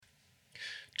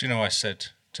Do you know I said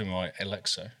to my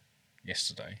Alexa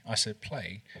yesterday, I said,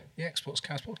 play the Xbox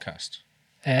Cast podcast.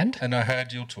 And I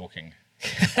heard you talking.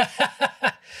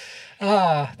 that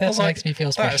makes me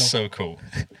feel special. That is so cool.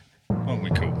 Aren't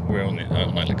we cool? We're on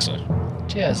Alexa.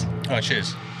 Cheers. All right,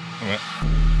 cheers. All right.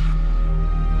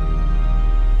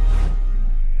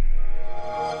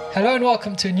 Hello and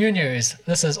welcome to NuNews.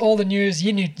 This is all the news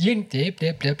you need.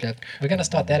 We're going to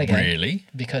start that again. Really?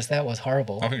 Because that was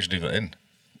horrible. I think we should do that in.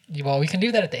 Well, we can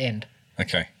do that at the end.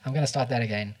 Okay. I'm going to start that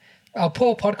again. Our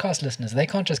poor podcast listeners, they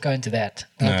can't just go into that.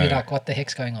 They'll be like, what the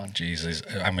heck's going on? Jesus,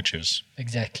 amateurs.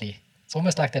 Exactly. It's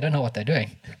almost like they don't know what they're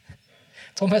doing.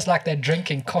 It's almost like they're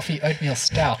drinking coffee oatmeal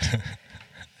stout.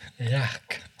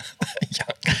 Yuck.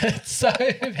 Yuck. It's so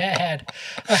bad.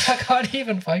 I can't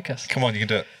even focus. Come on, you can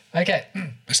do it. Okay.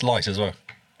 It's light as well.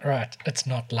 Right. It's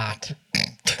not light.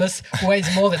 This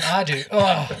weighs more than I do.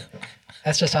 Oh,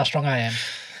 that's just how strong I am.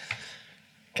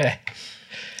 Okay.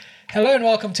 Hello and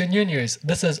welcome to NuNews.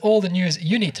 This is all the news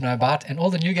you need to know about and all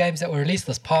the new games that were released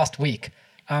this past week.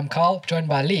 I'm Carl, joined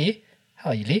by Lee. How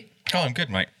are you, Lee? Oh, I'm good,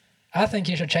 mate. I think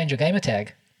you should change your gamer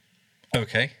tag.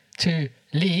 Okay. To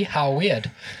Lee, how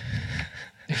weird.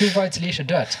 Who votes Lee should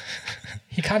do it?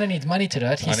 He kind of needs money to do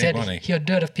it. He said he'll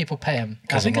do it if people pay him.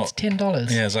 I think it's $10.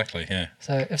 Yeah, exactly, yeah.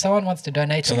 So if someone wants to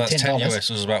donate him $10... So that's 10 US,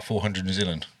 was about 400 New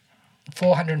Zealand.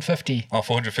 450. Oh,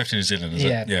 450 New Zealand, is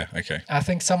it? Yeah, okay. I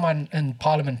think someone in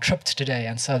Parliament tripped today,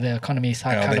 and so the economy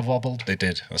kind of wobbled. They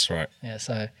did, that's right. Yeah,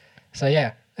 so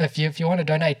yeah, if you want to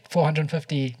donate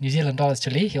 450 New Zealand dollars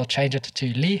to Lee, he'll change it to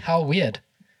Lee, how weird.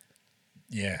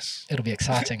 Yes. It'll be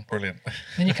exciting. Brilliant.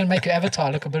 Then you can make your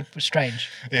avatar look a bit strange.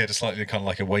 Yeah, just like kind of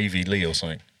like a wavy Lee or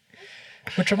something.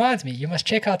 Which reminds me, you must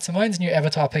check out Simone's new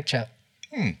avatar picture.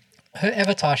 Her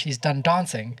avatar, she's done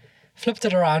dancing, flipped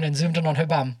it around and zoomed in on her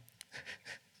bum.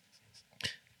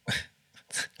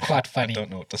 It's quite funny. I don't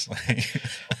know what to say.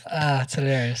 It's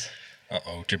hilarious.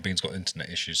 Uh-oh, Jim Bean's got internet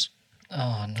issues.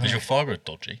 Oh, no. Is your fibre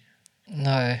dodgy?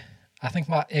 No. I think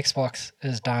my Xbox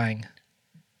is dying.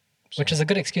 Which is a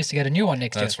good excuse to get a new one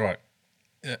next year. That's right.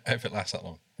 Yeah, if it lasts that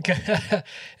long.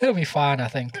 It'll be fine, I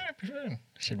think. Yeah, it'll be fine.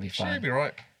 Should be fine. She'll be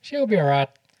right. She'll be all right.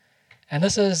 And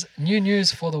this is new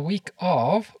news for the week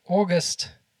of August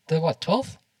the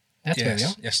 12th? That's where we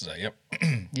are. Yesterday, yep.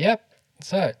 Yep.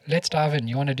 So let's dive in.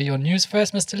 You want to do your news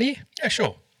first, Mr. Lee? Yeah,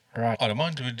 sure. Right. I don't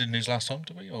mind. We did news last time,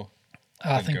 did we? Or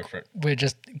I think we're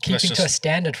just keeping to a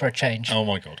standard for a change. Oh,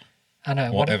 my God. I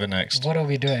know. Whatever next. What are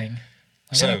we doing?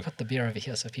 I'm going to put the beer over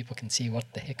here so people can see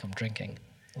what the heck I'm drinking.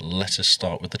 Let us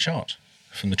start with the chart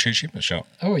from the True Achievement chart.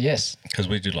 Oh, yes. Because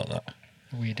we do like that.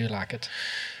 We do like it.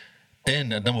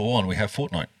 In at number 1, we have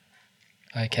Fortnite.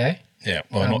 Okay. Yeah,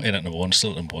 well, not in at number 1, still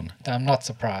at number 1. I'm not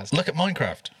surprised. Look at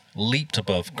Minecraft. Leaped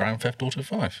above Grand Theft Auto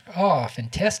 5. Oh,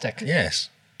 fantastic. Yes.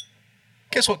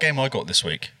 Guess what game I got this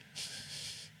week?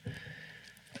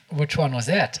 Which one was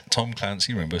that? Tom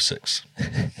Clancy Rainbow Six.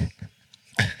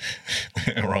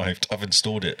 It arrived. I've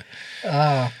installed it.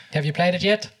 Have you played it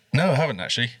yet? No, I haven't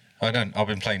actually. I don't. I've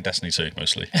been playing Destiny 2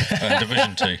 mostly.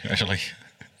 Division 2, actually.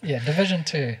 Yeah, Division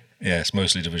 2. Yeah, it's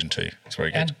mostly Division 2. It's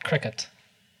very good. And cricket.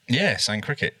 Yes, and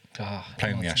cricket. Oh,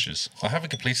 Playing the Ashes. I haven't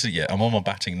completed it yet. I'm on my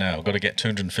batting now. I've got to get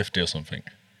 250 or something.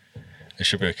 It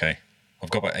should be okay. I've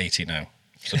got about 80 now.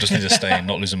 So I just need to stay and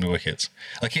not losing my wickets.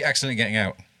 I keep accidentally getting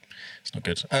out. It's not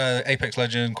good. Apex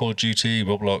Legends, Call of Duty,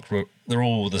 Roblox, they're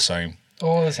all the same.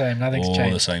 All the same. Nothing's changed.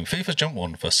 All the same. FIFA's jumped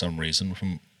one for some reason with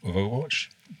Overwatch.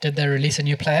 Did they release a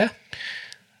new player?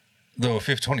 Though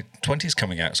FIFA 2020 is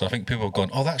coming out, so I think people have gone,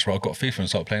 oh, that's right, I've got FIFA and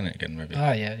start playing it again, maybe.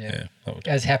 Oh, yeah.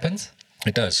 As happens.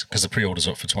 It does, because the pre-order's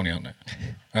up for 20, aren't they?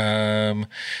 And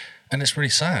it's really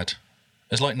sad.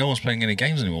 It's like no one's playing any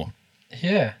games anymore.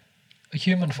 Yeah. A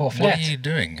Human Fall Flat. What are you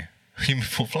doing? Human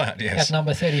Fall Flat, yes. At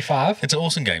number 35. It's an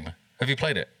awesome game. Have you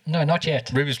played it? No, not yet.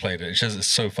 Ruby's played it. She says it's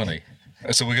so funny.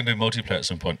 So we're going to do multiplayer at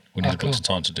some point. We need to book some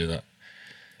time to do that.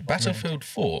 Battlefield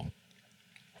 4.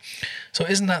 So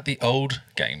isn't that the old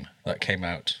game that came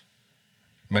out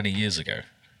many years ago?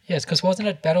 Yes, because wasn't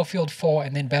it Battlefield 4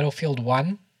 and then Battlefield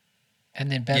 1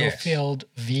 and then Battlefield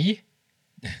V?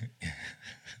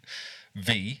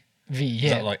 V? V, yeah.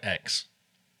 Is that like X?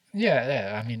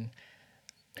 Yeah. I mean,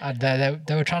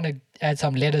 they were trying to add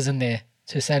some letters in there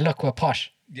to say, look, we're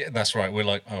posh. Yeah, that's right. We're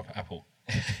like, oh, Apple.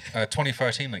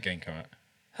 2013 that game came out.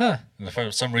 Huh. And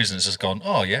for some reason it's just gone,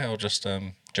 oh yeah, I'll just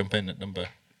jump in at number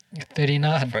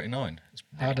 39. 39. It's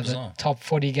really out of bizarre. the top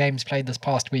 40 games played this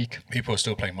past week. People are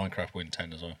still playing Minecraft Win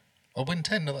 10 as well. Oh, Win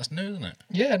 10? No, that's new, isn't it?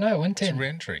 Yeah, no, Win 10. It's a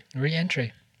re-entry.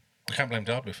 Re-entry. I can't blame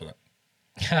Diablo for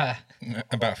that.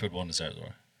 And Battlefield 1 is there as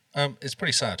well. It's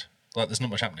pretty sad. Like, there's not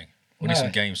much happening. We need No.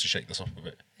 some games to shake this up a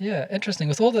bit. Yeah, interesting.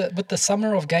 With the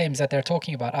summer of games that they're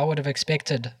talking about, I would have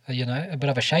expected, a bit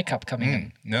of a shake-up coming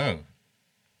in. No.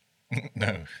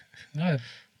 No. No.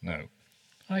 No.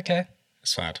 Okay.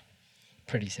 Sad.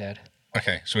 Pretty sad.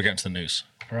 Okay, so we're getting to the news.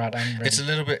 Right, I'm ready.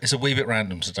 It's a wee bit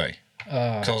random today.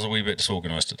 Because I was a wee bit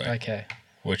disorganised today. Okay.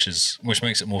 Which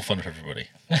makes it more fun for everybody.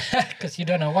 Because you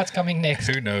don't know what's coming next.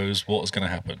 Who knows what is going to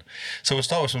happen? So we'll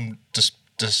start with some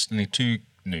Destiny 2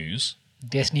 news.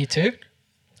 Destiny 2?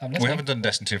 I'm We listening. haven't done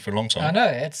Destiny 2 for a long time. I know,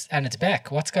 it's back.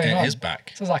 What's going on? It is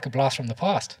back. This is like a blast from the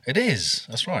past. It is.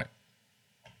 That's right.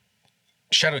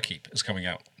 Shadowkeep is coming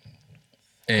out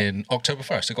in October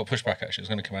 1st. It got pushed back, actually. It's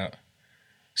going to come out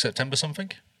September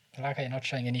something. I like how you're not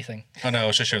showing anything. I know, I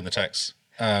was just showing the text.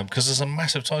 Because there's a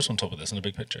massive title on top of this in a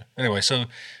big picture. Anyway, so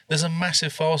there's a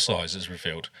massive file size that's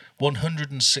revealed.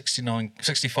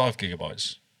 65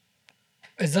 gigabytes.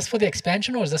 Is this for the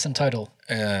expansion or is this in total?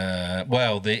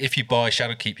 If you buy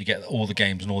Shadowkeep, you get all the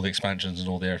games and all the expansions and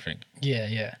all the everything. Yeah,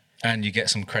 yeah. And you get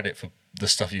some credit for the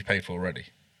stuff you paid for already.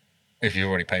 If you've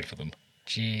already paid for them.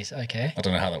 Jeez, okay. I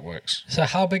don't know how that works. So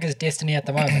how big is Destiny at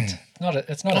the moment? It's not a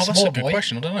That's small a good boy.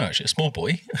 question. I don't know, actually. A small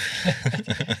boy.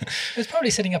 It's probably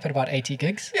sitting up at about 80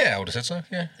 gigs. Yeah, I would have said so,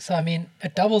 yeah. So, I mean,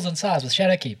 it doubles in size with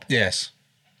Shadowkeep. Yes.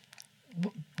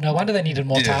 No wonder they needed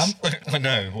more time. I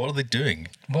know. What are they doing?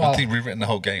 Well- Have they rewritten the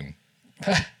whole game?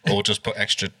 Or just put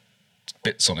extra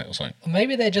bits on it or something?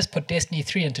 Maybe they just put Destiny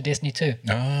 3 into Destiny 2.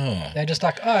 No. They're just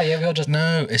like, oh, yeah, we'll just...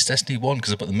 No, it's Destiny 1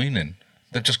 because they put the moon in.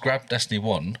 They've just grabbed Destiny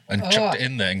 1 and chucked it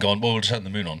in there and gone, well, we'll just turn the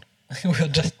moon on. we'll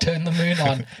just turn the moon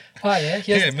on. Oh, yeah.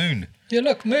 Yeah, moon. Yeah,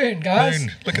 look, moon, guys.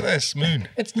 Moon. Look at this, moon.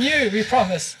 It's new, we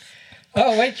promise.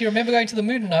 Oh, wait, you remember going to the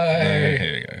moon? No.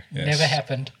 Here we go. Yes. Never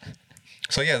happened.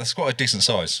 So, yeah, that's quite a decent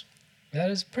size. That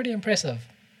is pretty impressive.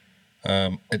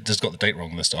 It just got the date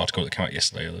wrong in this article that came out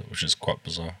yesterday, which is quite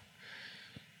bizarre.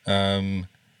 And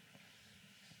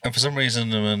for some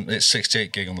reason, it's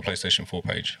 68 gig on the PlayStation 4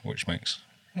 page, which makes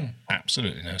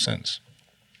absolutely no sense.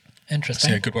 Interesting.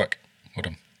 So, yeah, good work. Well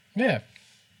done. Yeah.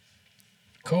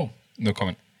 Cool. No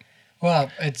comment.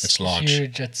 Well, it's large.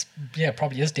 huge.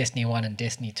 Probably is Destiny 1 and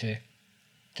Destiny 2.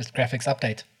 Just graphics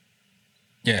update.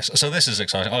 Yes, so this is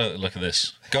exciting. Oh, look at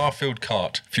this. Garfield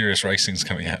Kart Furious Racing's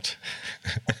coming out.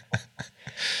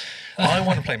 I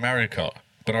want to play Mario Kart,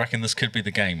 but I reckon this could be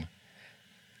the game.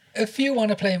 If you want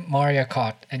to play Mario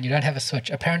Kart and you don't have a Switch,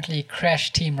 apparently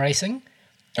Crash Team Racing.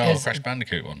 Oh, Crash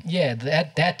Bandicoot one. Yeah,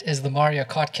 that is the Mario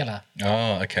Kart killer.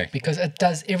 Oh, okay. Because it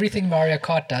does everything Mario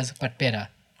Kart does, but better.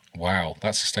 Wow,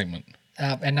 that's a statement.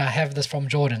 And I have this from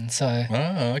Jordan, so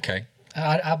Oh, okay.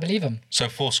 I believe him. So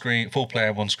four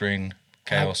player, one screen,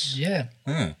 chaos. Yeah.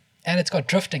 Hmm. And it's got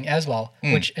drifting as well,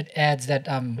 which it adds that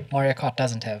Mario Kart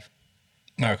doesn't have.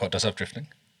 Mario Kart does have drifting.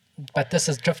 But this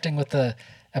is drifting with a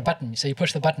button. So you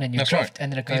push the button and you That's drift, right.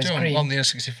 and then it You goes do green. on the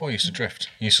N64, you used to drift.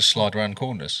 You used to slide around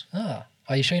corners. Ah,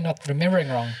 are you sure you're not remembering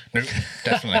wrong? No,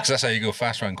 definitely, because that's how you go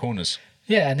fast around corners.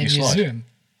 Yeah, and then You you slide. zoom.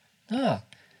 Ah.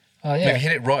 Oh, If yeah. you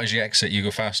hit it right as you exit, you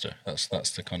go faster. That's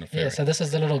the kind of theory. Yeah, so this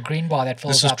is the little green bar that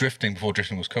fills This was up. drifting before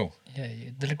drifting was cool. Yeah,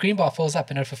 the green bar fills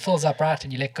up, and if it fills up right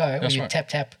and you let go, or That's you right.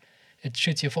 tap, it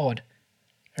shoots you forward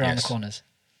around Yes. the corners.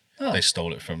 Oh. They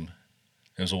stole it from...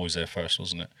 It was always there first,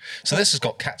 wasn't it? So this has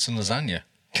got cats and lasagna.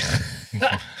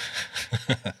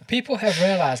 People have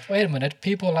realized, wait a minute,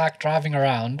 people like driving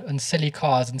around in silly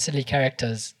cars and silly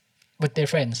characters with their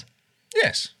friends.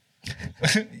 Yes.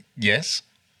 Yes.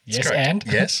 That's Yes, correct. and?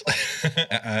 Yes.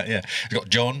 Yeah. You've got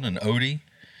John and Odie.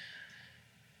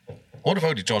 What if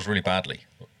Odie drives really badly?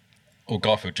 Or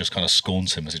Garfield just kind of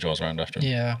scorns him as he drives around after him?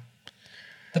 Yeah.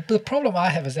 The problem I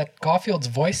have is that Garfield's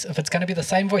voice, if it's going to be the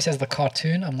same voice as the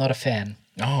cartoon, I'm not a fan.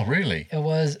 Oh, really? It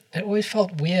always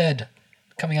felt weird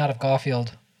coming out of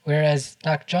Garfield. Whereas,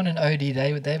 like, John and Odie,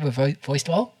 they were voiced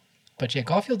well. But yeah,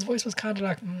 Garfield's voice was kind of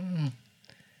like,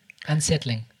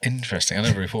 unsettling. Interesting. I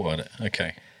never really thought about it.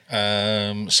 Okay.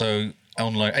 So,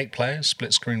 online 8 players,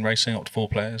 split screen racing, up to 4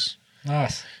 players.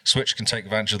 Nice. Switch can take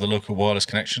advantage of the local wireless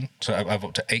connection. So, I have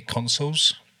up to 8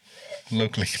 consoles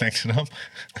locally connected up.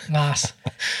 Nice.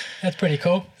 That's pretty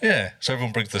cool. Yeah. So,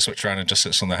 everyone brings the Switch around and just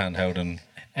sits on the handheld and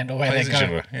And away plays they each go.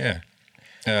 other.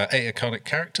 Yeah. 8 iconic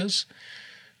characters.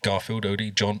 Garfield,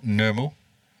 Odie, John, Nermal,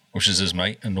 which is his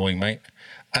mate, annoying mate.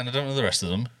 And I don't know the rest of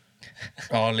them.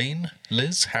 Arlene,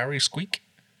 Liz, Harry, Squeak.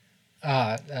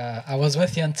 I was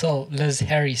with you until Liz,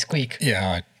 Harry, Squeak.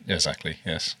 Yeah, exactly,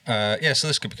 yes. So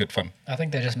this could be good fun. I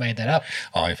think they just made that up.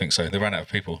 I think so. They ran out of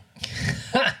people.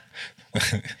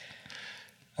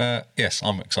 Yes,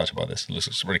 I'm excited by this. It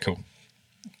looks really cool.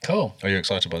 Cool. Are you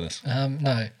excited by this?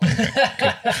 No.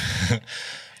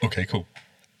 Okay, cool.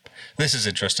 This is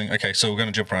interesting. Okay, so we're going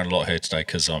to jump around a lot here today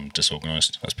because I'm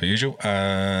disorganised, as per usual.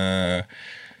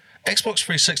 Xbox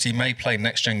 360 may play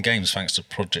next-gen games thanks to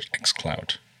Project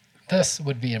xCloud. This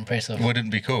would be impressive. Wouldn't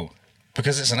it be cool?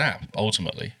 Because it's an app,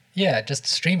 ultimately. Yeah, just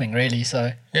streaming, really,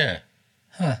 so... Yeah.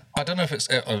 Huh. I don't know if it's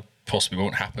possibly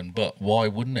won't happen, but why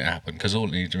wouldn't it happen? Because all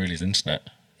it needs really is the internet.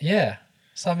 Yeah.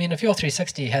 So, I mean, if your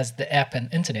 360 has the app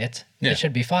and internet, it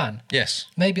should be fine. Yes.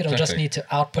 Maybe it'll just need to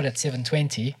output at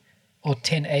 720 or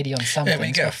 1080 on something. Yeah, when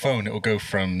you get a phone, it will go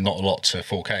from not a lot to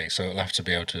 4K, so it'll have to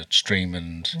be able to stream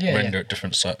and render at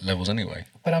different levels anyway.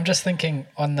 But I'm just thinking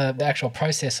on the actual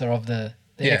processor of the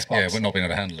Xbox. Yeah, we're not being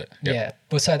able to handle it. Yep. Yeah,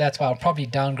 but so that's why I'll probably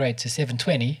downgrade to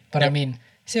 720. But I mean,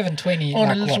 720... On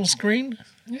a little screen?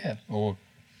 Yeah. Or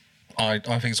I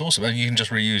think it's awesome. And you can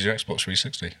just reuse your Xbox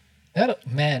 360.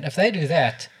 Man, if they do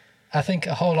that, I think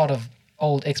a whole lot of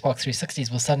old Xbox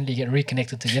 360s will suddenly get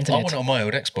reconnected to the internet. I want it on my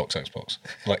old Xbox.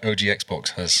 Like OG Xbox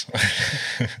has.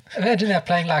 Imagine that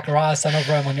playing like Rise, Son of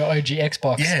Rome on your OG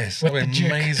Xbox. Yes, with that'd the be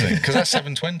Duke. amazing. Because that's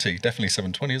 720. Definitely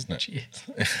 720, isn't it?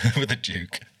 Jeez. With the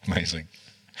Duke. Amazing.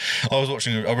 I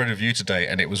read a review today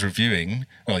and it was reviewing,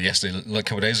 yesterday, like a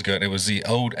couple of days ago, and it was the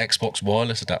old Xbox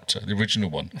wireless adapter, the original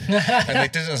one. And they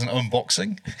did it as an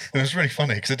unboxing. And it was really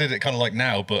funny because they did it kind of like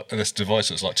now, but this device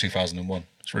was like 2001.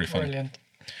 It's really funny. Brilliant.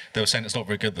 They were saying it's not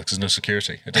very good because there's no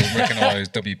security. It doesn't recognise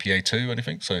WPA2 or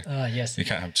anything, so Yes. you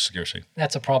can't have security.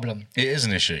 That's a problem. It is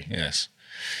an issue, yes.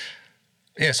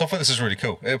 Yeah, so I thought this is really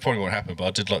cool. It probably won't happen, but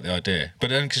I did like the idea. But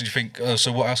then because you think,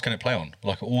 so what else can it play on?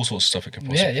 Like all sorts of stuff it could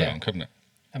possibly play on, couldn't it?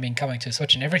 I mean, coming to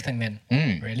Switch and everything then,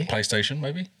 really. PlayStation,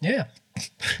 maybe? Yeah.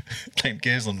 Playing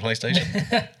Gears on PlayStation?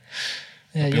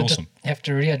 Yeah, be you'll awesome. just have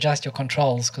to readjust your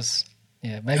controls because,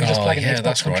 maybe just plug an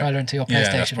Xbox controller into your PlayStation.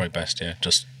 Yeah, that's probably best, yeah.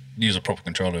 Just use a proper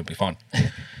controller, it'll be fine.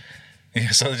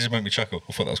 Yeah, so that just made me chuckle.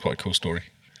 I thought that was quite a cool story.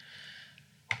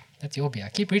 That's your beer. I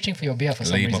keep reaching for your beer for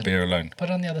some reason. Leave my beer alone. Put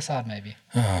it on the other side, maybe.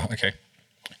 Ah, okay.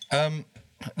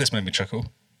 This made me chuckle.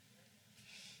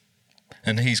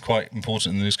 And he's quite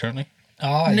important in the news currently.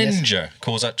 Oh, Ninja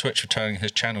calls out Twitch for turning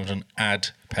his channel to an ad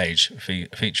page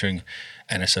featuring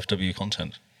NSFW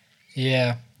content.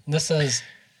 Yeah, this is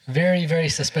very, very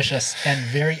suspicious and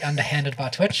very underhanded by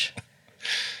Twitch.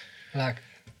 Like,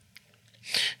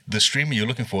 the streamer you're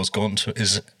looking for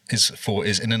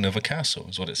is in another castle,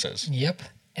 is what it says. Yep,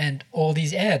 and all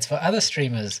these ads for other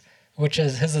streamers, which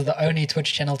is his is the only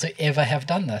Twitch channel to ever have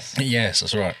done this. Yes,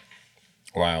 that's right.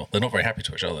 Wow, they're not very happy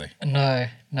Twitch, are they? No,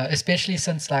 especially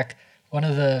since like one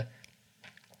of the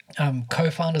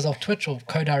co-founders of Twitch or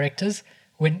co-directors,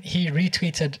 when he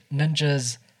retweeted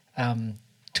Ninja's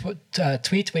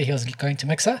tweet where he was going to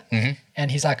Mixer,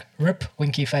 and he's like, "Rip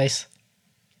winky face."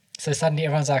 So suddenly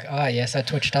everyone's like, "Oh yeah, so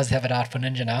Twitch does have it out for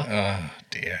Ninja now." Oh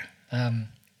dear.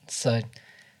 So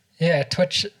yeah,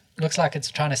 Twitch looks like it's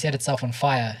trying to set itself on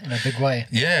fire in a big way.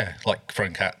 Yeah, like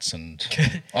throwing cats, and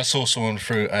I saw someone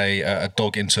threw a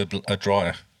dog into a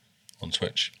dryer on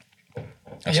Twitch.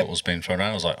 That's what was being thrown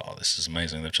around. I was like, oh, this is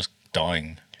amazing. They're just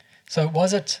dying. So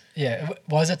was it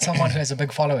someone who has a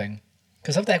big following?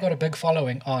 Because if they've got a big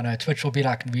following, oh no, Twitch will be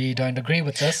like, we don't agree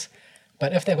with this.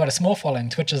 But if they've got a small following,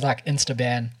 Twitch is like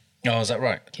insta-ban. Oh, is that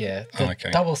right? Yeah. The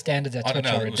double standards at Twitch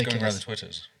are ridiculous. It was going around the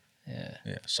Twitters. Yeah.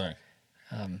 Yeah, so.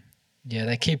 Yeah,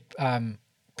 they keep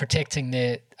protecting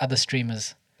their other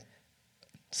streamers.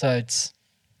 So it's,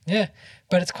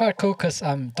 but it's quite cool because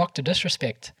Dr.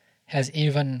 Disrespect has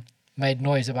even made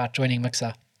noise about joining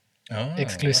Mixer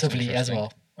exclusively as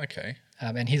well. Okay.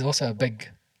 And he's also a big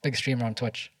streamer on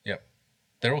Twitch. Yep.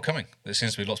 They're all coming. There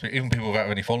seems to be lots of people, even people without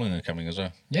any following are coming as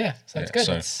well. Yeah, so it's good.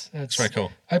 So it's very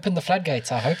cool. Open the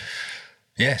floodgates, I hope.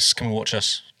 Yes, come and watch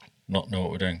us not know what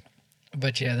we're doing.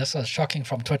 But yeah, this was shocking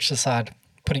from Twitch's side,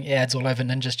 putting ads all over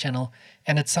Ninja's channel.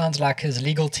 And it sounds like his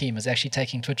legal team is actually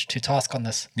taking Twitch to task on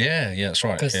this. Yeah, that's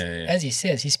right. Because as he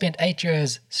says, he spent 8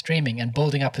 years streaming and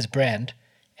building up his brand,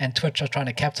 and Twitch are trying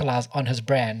to capitalize on his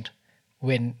brand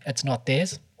when it's not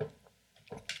theirs.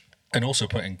 And also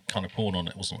putting kind of porn on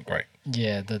it wasn't great.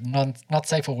 Yeah, the not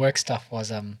safe for work stuff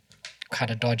was kind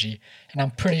of dodgy. And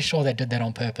I'm pretty sure they did that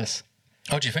on purpose.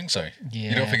 Oh, do you think so? Yeah.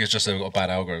 You don't think it's just they've got a bad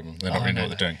algorithm? They don't really know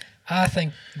what they're doing? I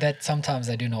think that sometimes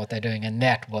they do know what they're doing, and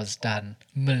that was done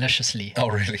maliciously. Oh,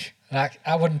 really? Like,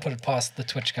 I wouldn't put it past the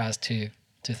Twitch guys to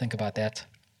think about that.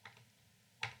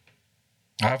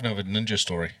 I have another ninja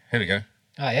story. Here we go.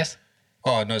 Oh, yes?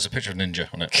 Oh, no, there's a picture of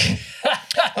Ninja on it.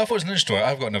 I thought it was a ninja story.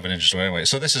 I've got another ninja story anyway.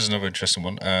 So this is another interesting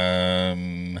one.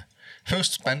 Phil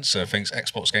Spencer thinks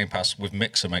Xbox Game Pass with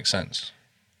Mixer makes sense.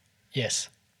 Yes.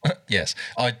 Yes.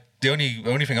 The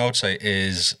only thing I would say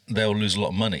is they'll lose a lot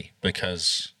of money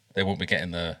because they won't be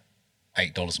getting the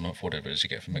 $8 a month, whatever it is you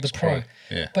get from The Mix Pro.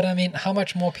 Yeah. But I mean, how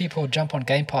much more people jump on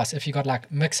Game Pass if you got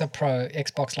like Mixer Pro,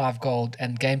 Xbox Live Gold,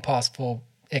 and Game Pass for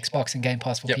Xbox and Game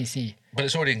Pass for Yep. PC? But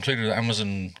it's already included with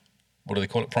Amazon, what do they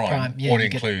call it? Prime. Yeah, already you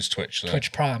get includes Twitch. So.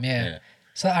 Twitch Prime, yeah. Yeah.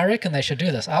 So I reckon they should do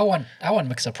this. I want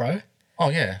Mixer Pro Oh,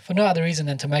 yeah. for no other reason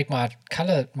than to make my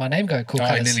name go cool I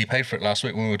colors. nearly paid for it last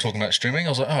week when we were talking about streaming. I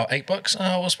was like, oh, $8? Oh,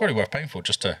 well, it's probably worth paying for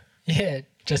just to... Yeah,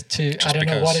 Just I don't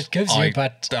know what it gives you,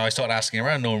 but I started asking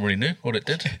around. No one really knew what it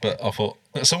did, but I thought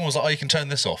someone was like, "Oh, you can turn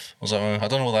this off." I was like, I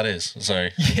don't know what that is, so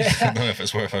Yeah. I don't know if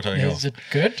it's worth turning is off. it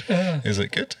good? Is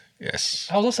it good? Yes.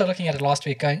 I was also looking at it last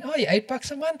week, going, "Oh, yeah,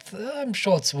 $8 a month. I'm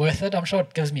sure it's worth it. I'm sure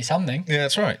it gives me something. Yeah,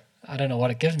 that's right. I don't know what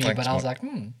it gives me, Thanks, but I was Mark.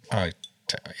 like,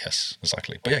 Yes,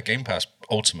 exactly. But yeah, Game Pass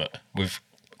Ultimate with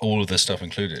all of this stuff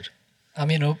included. I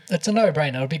mean, it's a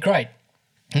no-brainer. It'll be great.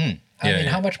 I mean,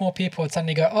 how much more people would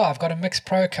suddenly go, oh, I've got a Mix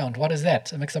Pro account. What is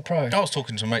that? A Mixer Pro. I was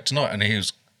talking to a mate tonight, and he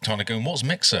was kind of going, "What's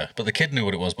Mixer?" But the kid knew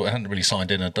what it was, but hadn't really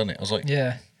signed in and done it. I was like,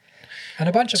 Yeah. And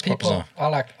a bunch of quite people bizarre. are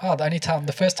like, oh,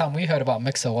 the first time we heard about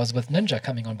Mixer was with Ninja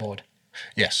coming on board.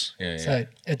 "Yes, yeah." So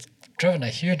it's driven a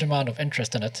huge amount of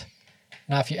interest in it.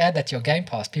 Now, if you add that to your Game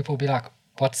Pass, people will be like,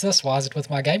 what's this? Why is it with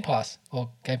my Game Pass? Or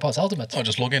Game Pass Ultimate? I'll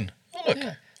just log in. Oh, look,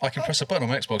 Yeah. I can press a button on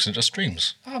my Xbox and it just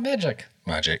streams. Oh, magic.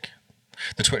 Magic.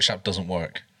 The Twitch app doesn't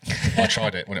work. I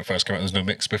tried it when it first came out. There was no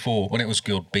Mix before. When it was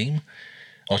called Beam,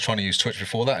 I was trying to use Twitch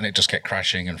before that, and it just kept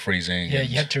crashing and freezing. Yeah, and-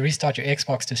 you had to restart your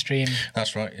Xbox to stream.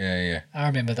 That's right. Yeah. I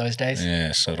remember those days.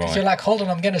 Yeah, so do So you're I. like, hold on,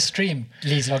 I'm going to stream.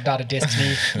 Lee's logged out of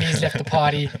Destiny. Lee's left the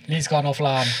party. Lee's gone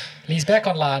offline. Lee's back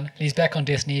online. Lee's back on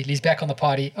Destiny. Lee's back on the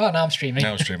party. Oh, now I'm streaming.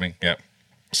 Now streaming. Yeah.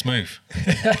 Smooth.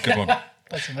 Good one.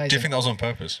 That's amazing. Do you think that was on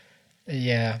purpose?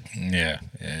 Yeah. Yeah.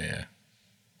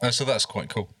 So that's quite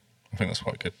cool. I think that's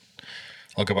quite good.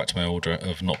 I'll go back to my order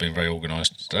of not being very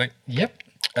organised today. Yep.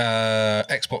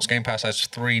 Xbox Game Pass has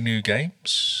 3 new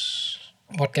games.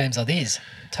 What games are these?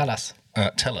 Tell us.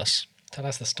 Tell us. Tell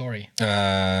us the story.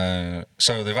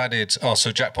 So they've added...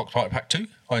 so Jackpot Party Pack 2.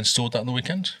 I installed that on the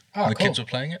weekend. Oh, and the cool. kids were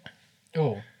playing it.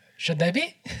 Oh, should they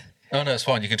be? Oh, no, it's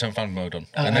fine. You can turn family mode on.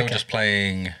 Oh, and they were okay. just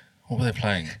playing... What were they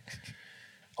playing?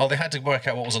 Oh, they had to work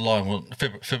out what was a line.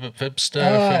 Fibber or something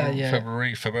like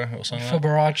that.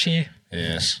 Fibonacci.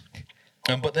 Yes.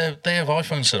 But they have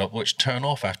iPhones set up which turn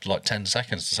off after like 10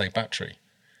 seconds to save battery.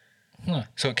 Huh.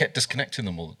 So it kept disconnecting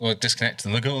them disconnecting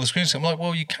them. They're going on the screen. So I'm like,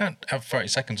 well, you can't have 30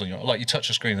 seconds on your... Like, you touch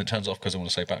a screen that turns off because I want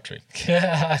to save battery.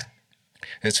 Yeah.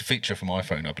 It's a feature from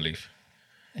iPhone, I believe.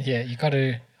 Yeah, you got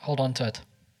to hold on to it.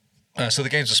 So the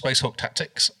games are Space Hulk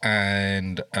Tactics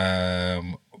and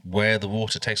Where the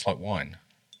Water Tastes Like Wine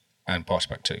and Party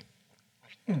Pack 2.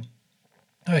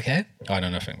 Okay. I know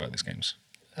nothing about these games.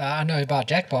 I know about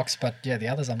Jackbox, but yeah, the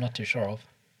others I'm not too sure of.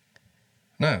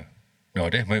 No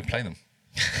idea. Maybe play them.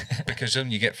 Because then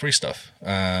you get free stuff.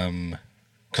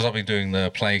 Because I've been doing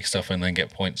the play stuff and then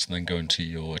get points and then go into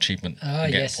your achievement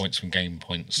and get yes. points from game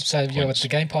points. So yeah, with points. the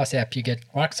Game Pass app, you get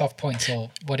Microsoft points or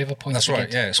whatever points That's you right,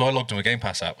 get. yeah. So I logged on a Game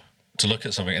Pass app to look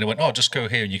at something and it went, oh, just go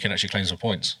here and you can actually claim some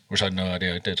points, which I had no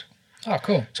idea I did. Oh,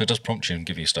 cool. So it does prompt you and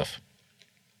give you stuff,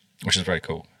 which is very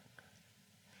cool.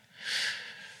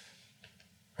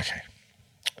 Okay.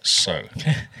 So,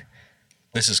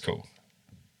 this is cool.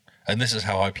 And this is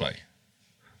how I play.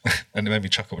 And it made me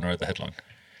chuckle when I read the headline.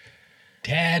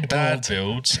 Dad Dad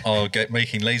build. builds are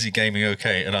making lazy gaming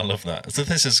okay, and I love that. So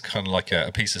this is kind of like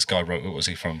a piece this guy wrote. What was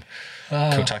he from?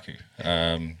 Kotaku.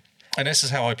 And this is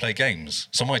how I play games.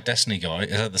 So my Destiny guy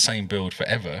has had the same build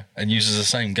forever and uses the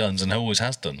same guns and always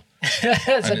has done.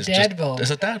 It's And a dad just, build. It's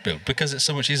a dad build because it's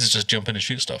so much easier to just jump in and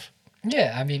shoot stuff.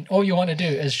 Yeah, I mean, all you want to do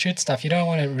is shoot stuff. You don't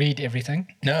want to read everything.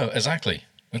 No, exactly.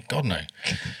 God, no.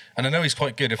 And I know he's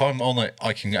quite good. If I'm on it,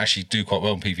 I can actually do quite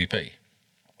well in PvP.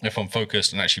 If I'm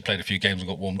focused and actually played a few games and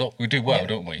got warmed up, we do well,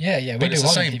 don't we? Yeah, we But do it's the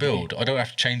well in same PvP. build. I don't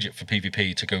have to change it for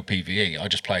PvP to go PvE. I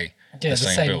just play Yeah, the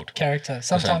same build. character.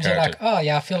 Sometimes you're like, character. oh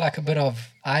yeah, I feel like a bit of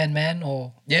Iron Man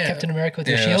or Yeah. Captain America with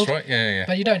your Yeah, shield. that's right. Yeah.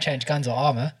 But you don't change guns or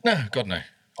armor. No, God, no.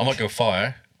 I might go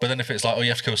fire, but then if it's like, oh, you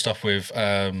have to kill stuff with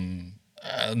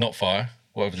not fire,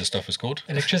 whatever the stuff is called.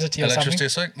 Electricity or Electricity or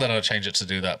something, then I'll change it to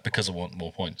do that because I want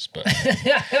more points. But something.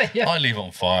 Yeah. I leave it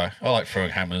on fire. I like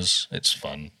throwing hammers. It's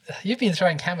fun. You've been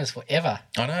throwing hammers forever.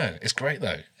 I know. It's great,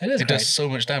 though. It is It great. does so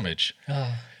much damage.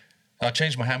 Oh, I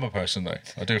changed my hammer person, though.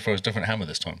 I do throw a different hammer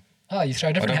this time. oh you throw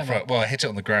a I different don't hammer. throw it. Well, I hit it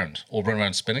on the ground or run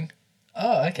around spinning.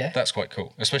 Oh, okay. That's quite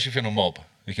cool, especially if you're in a mob.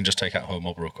 You can just take out a whole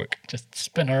mob real quick. Just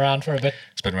spin around for a bit.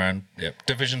 Spin around. Yep.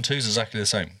 Division 2 is exactly the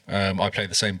same. I play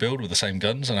the same build with the same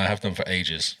guns, and I have done for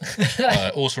ages.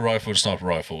 Auto rifle and sniper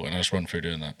rifle, and I just run through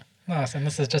doing that. Nice. And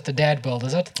this is just a dad build,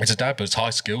 is it? It's a dad, but it's high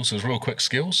skills, so it's real quick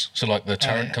skills. So like the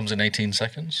turret yeah. comes in 18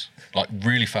 seconds, like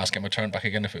really fast. Get my turret back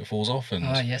again if it falls off, and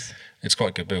Yes. it's quite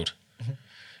a good build.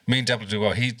 Me and Deb will do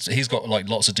well. He's got like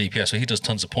lots of DPS, so he does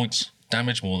tons of points,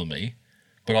 damage more than me,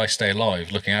 but I stay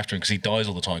alive looking after him because he dies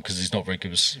all the time because he's not very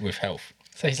good with health.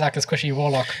 So he's like a squishy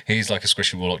warlock. He's like a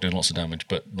squishy warlock doing lots of damage,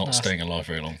 but not staying alive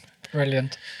very long.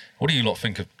 Brilliant. What do you lot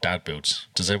think of dad builds?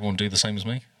 Does everyone do the same as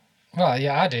me? Well,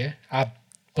 yeah, I do. I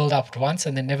build up it once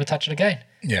and then never touch it again.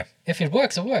 Yeah. If it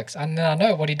works, it works. And then I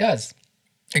know what he does.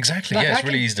 Exactly, Like, yeah, it's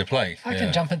really easy to play. I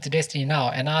can jump into Destiny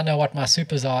now and I know what my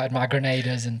supers are and my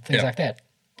grenaders and things like that.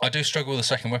 I do struggle with the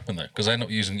second weapon though, because I end up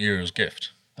using Uriel's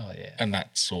gift. Oh, yeah. And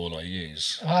that's all I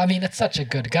use. Well, I mean, it's such a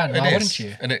good gun. Why wouldn't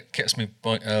you? And it gets me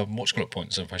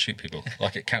points if I shoot people.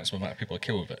 Like it counts the amount of people I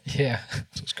kill with it. Yeah.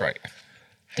 So it's great.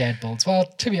 Dad builds. Well,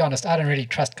 to be honest, I don't really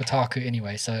trust Kotaku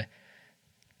anyway, so...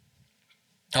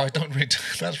 I don't really...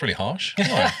 That's really harsh.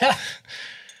 Why?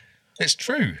 It's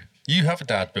true. You have a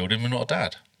dad build and we're not a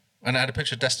dad. And I had a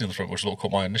picture of Destiny on the front, which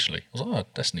caught my eye initially. I was like, oh, a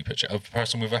Destiny picture of a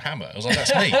person with a hammer. I was like,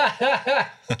 that's me.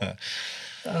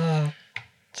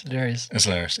 It's hilarious. It's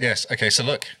hilarious. Yes. Okay, so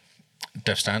look.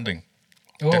 Death Stranding.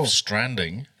 Oh, Death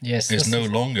Stranding is no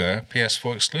longer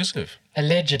PS4 exclusive.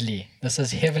 allegedly. This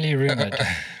is heavily rumored.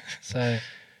 So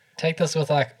take this with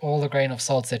like all the grain of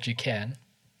salt that you can.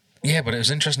 Yeah, but it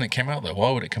was interesting it came out though.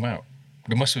 Why would it come out?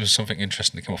 There must have been something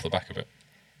interesting to come off the back of it.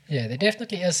 Yeah, there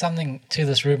definitely is something to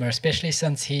this rumor, especially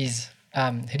since he's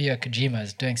Hideo Kojima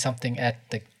is doing something at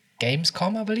the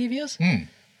Gamescom, I believe he is.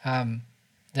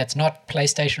 That's not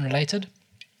PlayStation related.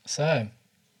 So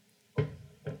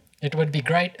it would be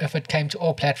great if it came to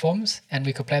all platforms and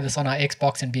we could play this on our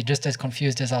Xbox and be just as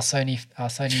confused as our Sony I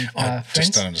friends.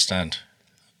 just don't understand.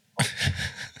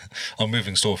 I'm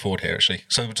moving store forward here actually.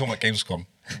 So we're talking about Gamescom.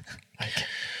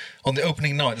 On the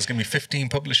opening night, there's going to be 15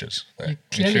 publishers there. You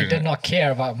clearly did not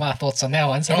care about my thoughts on that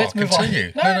one, so let's move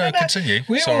continue. on. No, continue.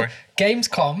 Sorry.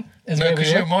 Gamescom is No, where we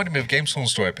because you were. reminded me of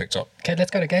Gamescom's story I picked up. Okay, let's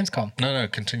go to Gamescom. No,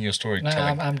 continue your story. No,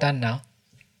 I'm done now.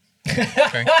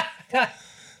 Okay.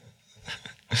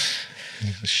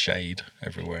 Shade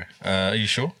everywhere. Are you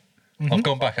sure? I've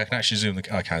gone back. I can actually zoom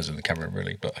I can't zoom the camera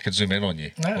really, but I can zoom in on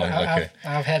you. No,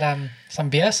 I've had some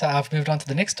beer, so I've moved on to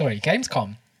the next story.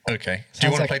 Gamescom. Okay. Do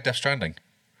you want to play Death Stranding?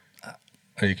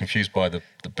 Are you confused by the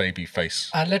baby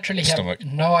face? I literally stomach?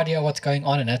 have no idea what's going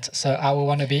on in it, so I will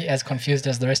want to be as confused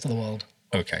as the rest of the world.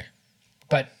 Okay.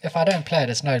 But if I don't play it,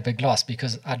 it's no big loss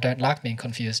because I don't like being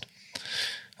confused.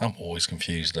 I'm always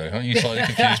confused though. Aren't you slightly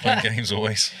confused playing games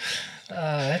always?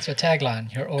 That's your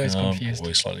tagline. You're always confused. I'm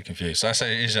always slightly confused. I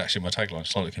say it is actually my tagline,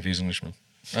 slightly confused Englishman.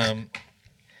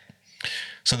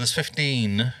 So there's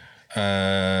 15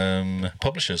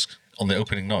 publishers on the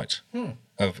opening night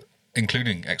of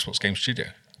including Xbox Game Studio.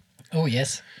 Oh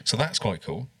yes. So that's quite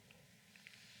cool.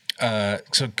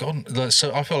 So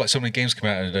I feel like so many games come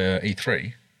out at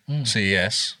E3,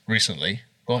 CES recently.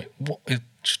 Like what?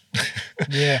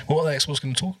 Yeah. What are the Xbox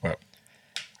going to talk about?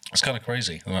 It's kind of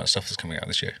crazy the amount of stuff that's coming out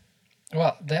this year.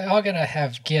 Well, they are going to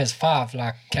have Gears 5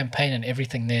 like campaign and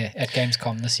everything there at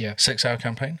Gamescom this year. 6-hour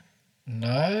campaign?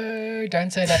 No,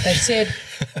 don't say that. They said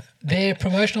their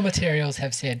promotional materials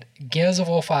have said Gears of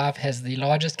War 5 has the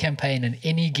largest campaign in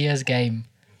any Gears game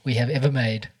we have ever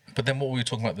made. But then what were we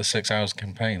talking about the 6 hours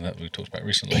campaign that we talked about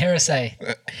recently? Heresy.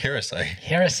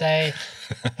 Heresy.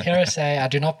 I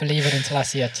do not believe it until I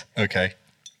see it. Okay.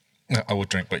 I would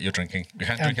drink, but you're drinking. You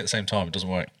can't drink at the same time. It doesn't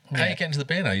work. How are you getting to the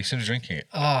beer now? You seem to be drinking it.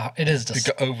 It is You just...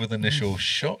 got over the initial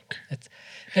shock.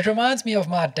 It reminds me of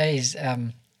my days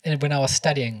when I was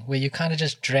studying, where you kind of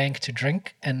just drank to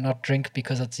drink and not drink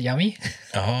because it's yummy.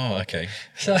 Oh, okay.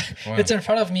 So It's in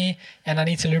front of me, and I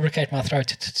need to lubricate my throat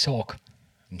to talk.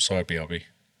 I'm sorry, BRB.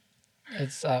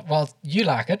 It's well, you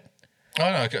like it. Oh,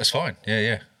 no, it's fine.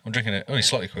 Yeah. I'm drinking it only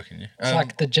slightly quicker than you. It's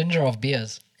like the ginger of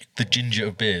beers. The ginger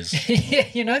of beers. Yeah,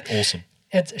 you know? Awesome.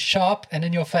 It's sharp and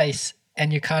in your face,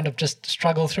 and you kind of just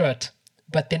struggle through it.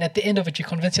 But then at the end of it, you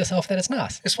convince yourself that it's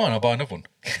nice. It's fine. I'll buy another one.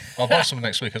 I'll buy some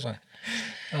next week as well.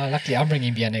 Luckily, I'm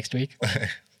bringing beer next week.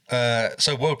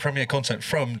 So world premiere content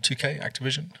from 2K,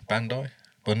 Activision, Bandai,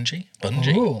 Bungie.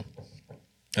 Ooh.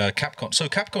 Capcom. So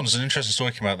Capcom's an interesting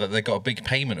story came out that they got a big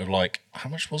payment of like, how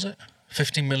much was it?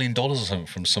 $15 million or something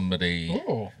from somebody,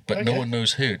 but no one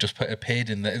knows who. It just appeared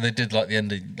in there. They did like the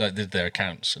end of, like did their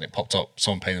accounts and it popped up.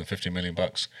 Someone paid them $15 million.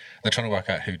 They're trying to work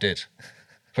out who did.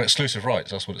 For exclusive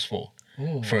rights, that's what it's for.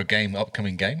 Ooh. For a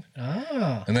upcoming game.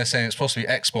 Ah. And they're saying it's supposed to be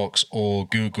Xbox or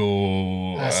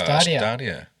Google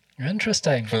Stadia.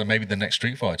 Interesting. For maybe the next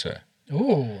Street Fighter.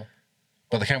 Ooh.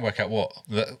 But they can't work out what.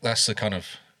 That's the kind of...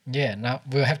 Yeah, now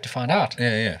we'll have to find out.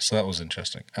 Yeah. So that was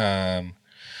interesting.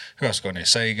 Who else got in here?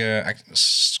 Sega,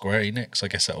 Square Enix. I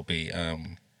guess that'll be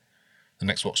the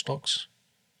next Watch Dogs.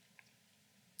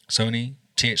 Sony,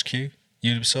 THQ,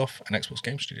 Ubisoft, and Xbox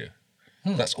Game Studio.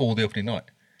 That's all the opening night.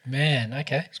 Man,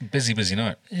 okay. It's a busy, busy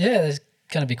night. Yeah, it's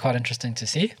going to be quite interesting to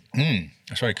see.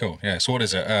 That's very cool. Yeah. So what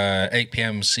is it? 8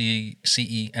 p.m.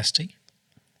 CEST.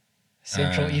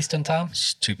 Central Eastern Time.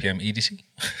 It's 2 p.m. EDC.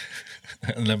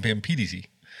 11 p.m. PDC.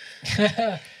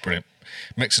 Brilliant.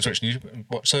 Mix of Twitch news.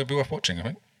 So it'll be worth watching, I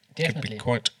think. Definitely. Could be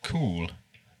quite cool.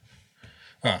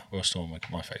 We're still on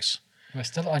my face. We're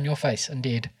still on your face,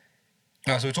 indeed.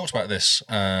 So we talked about this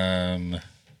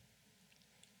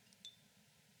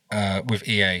with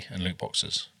EA and loot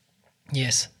boxes.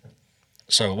 Yes.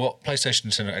 So what PlayStation,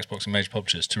 Nintendo, Xbox and major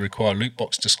publishers to require loot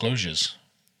box disclosures?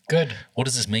 Good. What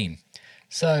does this mean?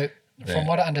 So from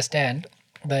what I understand,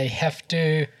 they have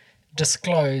to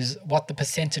disclose what the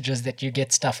percentage is that you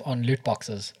get stuff on loot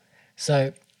boxes.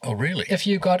 So Oh, really? if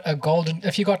you got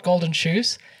golden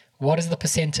shoes, what is the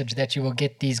percentage that you will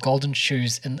get these golden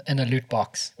shoes in a loot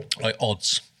box? Like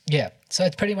odds. Yeah. So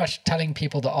it's pretty much telling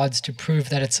people the odds to prove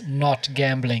that it's not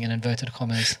gambling in inverted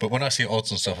commas. But when I see odds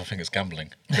and stuff, I think it's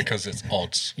gambling because it's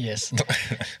odds. Yes.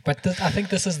 But I think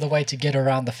this is the way to get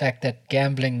around the fact that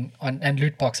gambling and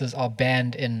loot boxes are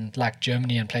banned in like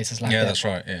Germany and places like that. Yeah, that's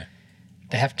right. Yeah.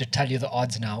 They have to tell you the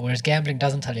odds now, whereas gambling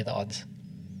doesn't tell you the odds.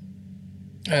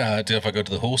 Yeah, if I go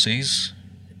to the horsies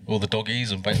or the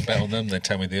doggies and bet on them, they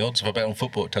tell me the odds. If I bet on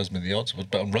football, it tells me the odds. If I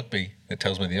bet on rugby, it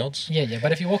tells me the odds. Yeah.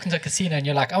 But if you walk into a casino and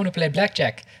you're like, I want to play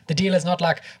blackjack, the dealer's not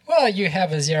like, well, you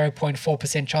have a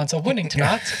 0.4% chance of winning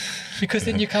tonight. Because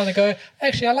then you kind of go,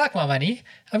 actually, I like my money.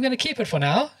 I'm going to keep it for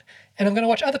now. And I'm going to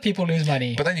watch other people lose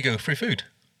money. But then you go, free food.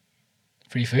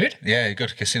 Free food? Yeah, you go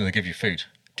to a casino, they give you food.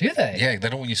 Do they? Yeah, they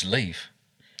don't want you to leave.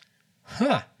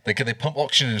 Huh. They pump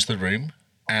oxygen into the room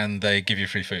and they give you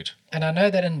free food. And I know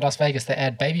that in Las Vegas they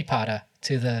add baby powder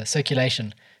to the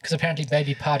circulation because apparently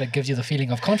baby powder gives you the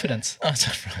feeling of confidence. Oh, is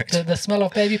that right? The smell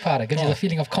of baby powder gives you the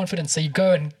feeling of confidence, so you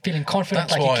go and feeling confident.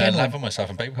 That's like why you can. I lather myself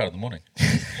in baby powder in the morning.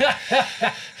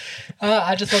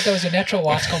 I just thought that was your natural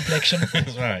white complexion.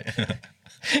 That's right.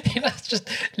 It's just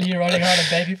you rolling around in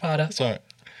baby powder. That's right.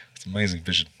 It's amazing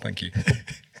vision. Thank you.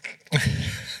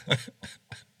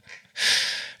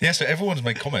 Yeah, so everyone's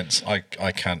made comments.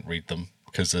 I can't read them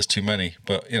because there's too many.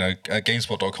 But,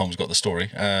 GameSpot.com's got the story.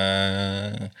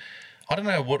 I don't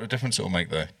know what a difference it will make,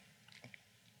 though.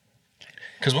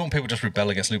 Because won't people just rebel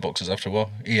against loot boxes after a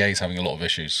while? EA's having a lot of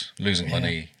issues, losing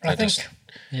money. I think,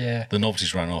 the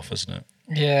novelty's ran off, isn't it?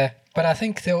 Yeah, but I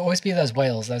think there will always be those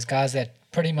whales, those guys that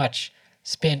pretty much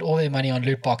spend all their money on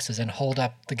loot boxes and hold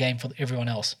up the game for everyone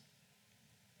else.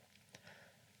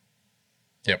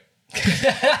 Yep.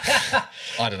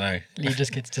 I don't know. Lee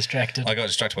just gets distracted. I got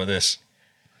distracted by this.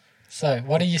 So,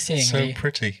 what are you seeing, So Lee?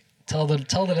 pretty. Tell the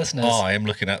listeners. I am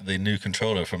looking at the new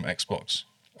controller from Xbox,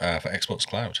 for Xbox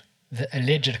Cloud. The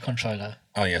alleged controller.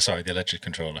 Oh, yeah, sorry, the alleged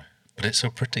controller. But it's so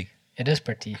pretty. It is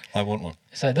pretty. I want one.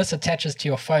 So this attaches to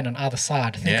your phone on either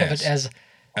side. Think of it as...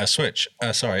 A Switch.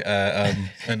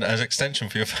 And as extension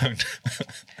for your phone.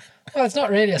 Well, it's not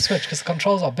really a Switch because the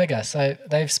controls are bigger. So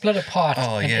they've split apart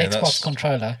an Xbox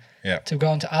controller to go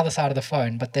onto either side of the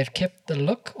phone, but they've kept the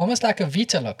look almost like a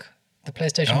Vita look, the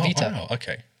PlayStation Vita. Wow,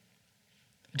 okay.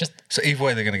 So Just either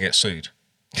way, they're going to get sued.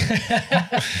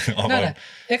 no,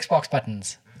 Xbox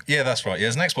buttons. Yeah, that's right. Yeah,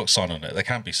 there's an Xbox sign on it. They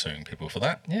can't be suing people for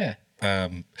that. Yeah.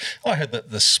 I heard that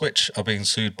the Switch are being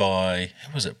sued by,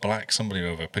 who was it, Black, somebody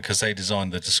over, because they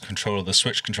designed the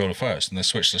Switch controller first, and the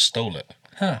Switch just stole it.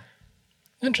 Huh.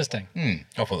 Interesting. I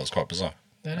thought that was quite bizarre.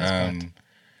 That is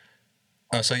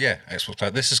quite. So yeah, Xbox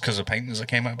Cloud. This is because of patents that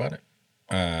came out about it.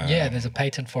 Yeah, there's a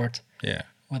patent for it. Yeah.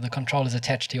 Where the controller's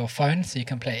attached to your phone, so you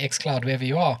can play xCloud wherever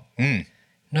you are.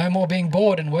 No more being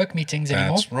bored in work meetings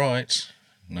anymore. That's right.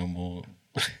 No more.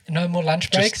 No more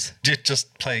lunch breaks.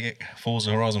 Just playing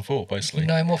Forza Horizon 4, basically.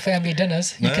 No more family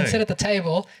dinners. You can sit at the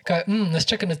table, go, this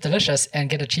chicken is delicious, and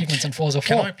get achievements in Forza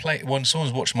 4. Can I play, when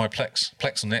someone's watching my Plex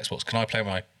on the Xbox, can I play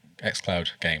my xCloud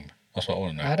game? That's what I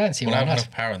want to know. I don't see why not. Will I have not.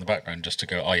 enough power in the background just to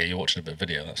go, oh yeah, you're watching a bit of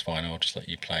video, that's fine, I'll just let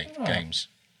you play games.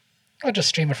 Or just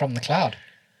stream it from the cloud.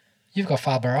 You've got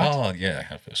fiber, right? Oh yeah, I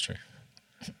have, that's true.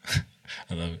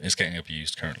 Although it's getting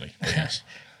abused currently, but yes.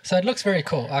 So it looks very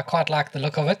cool. I quite like the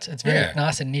look of it. It's very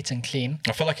nice and neat and clean.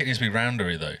 I feel like it needs to be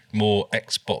roundery though, more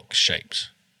Xbox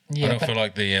shaped. Yeah, I don't feel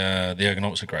like the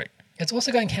ergonomics are great. It's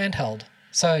also going handheld.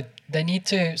 So they need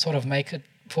to sort of make it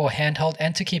for handheld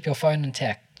and to keep your phone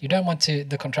intact. You don't want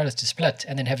the controllers to split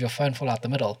and then have your phone fall out the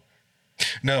middle.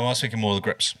 No, I was thinking more of the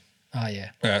grips. Oh,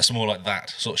 yeah. It's more like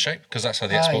that sort of shape because that's how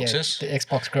the Xbox is. The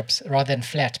Xbox grips rather than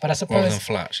flat. But I suppose rather than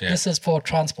flat, yeah. This is for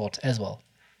transport as well.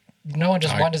 no one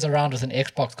just wanders around with an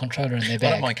Xbox controller in their I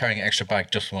bag. don't mind carrying an extra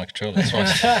bag just for my controller. That's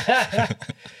fine.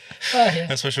 Oh,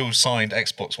 yeah. A special signed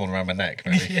Xbox one around my neck,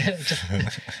 maybe. Yeah,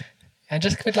 and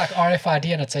just put like RFID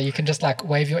in it so you can just like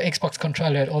wave your Xbox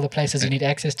controller at all the places you need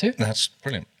access to. That's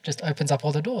brilliant. Just opens up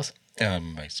all the doors.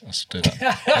 Mate, let's do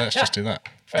that. Let's just do that.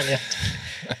 Brilliant.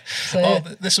 So,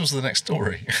 yeah. This was the next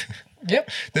story.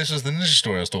 Yep. This was the ninja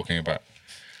story I was talking about.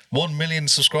 1 million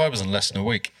subscribers in less than a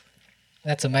week.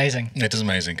 That's amazing. It is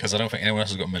amazing because I don't think anyone else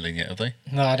has got a million yet, have they?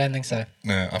 No, I don't think so.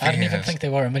 No, I didn't even think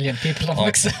there were 1 million people on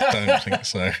Mixer. I don't think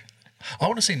so. I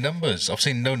want to see numbers. I've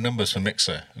seen no numbers for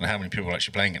Mixer and how many people are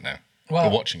actually playing it now. Well, or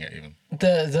watching it even.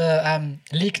 The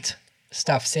leaked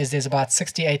stuff says there's about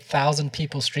 68,000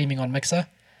 people streaming on Mixer,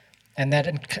 and that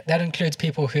includes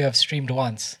people who have streamed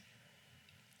once.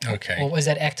 Okay. Or is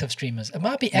that active streamers? It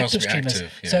might be active streamers.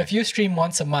 Active, yeah. So if you stream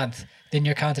once a month, then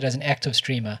you're counted as an active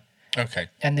streamer. Okay.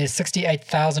 And there's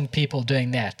 68,000 people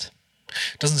doing that.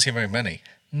 Doesn't seem very many.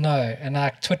 No, and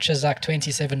like Twitch is like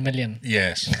 27 million.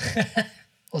 Yes.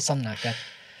 Or something like that.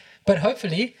 But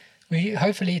hopefully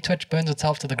Twitch burns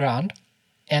itself to the ground,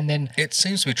 and then It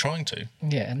seems to be trying to.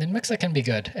 yeah, and then Mixer can be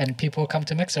good, and people come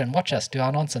to Mixer and watch us do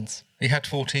our nonsense, He had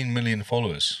 14 million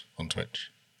followers on Twitch.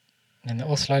 and they're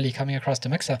all slowly coming across to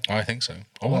Mixer. I think so.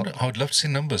 I would love to see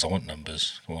numbers. I want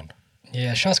numbers. Come on.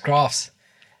 Yeah, show us graphs.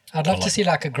 I'd love to see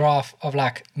like a graph of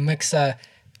like Mixer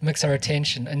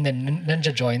attention, and then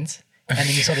Ninja joins, and then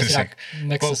you sort of see like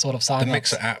Mixer sort of sign The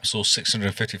Mixer app saw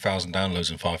 650,000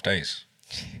 downloads in 5 days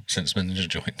since Ninja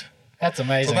joined. That's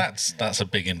amazing. So that's a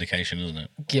big indication, isn't it?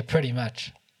 Yeah, pretty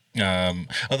much.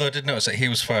 Although I did notice that he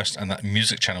was first and that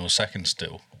music channel was second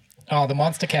still. Oh, the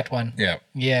Monster Cat one. Yeah.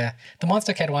 Yeah, the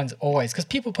Monster Cat one's always, because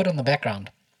people put it on the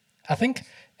background. I think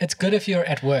it's good if you're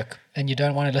at work and you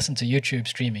don't want to listen to YouTube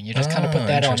streaming. You just kind of put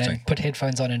that on and put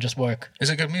headphones on and just work. Is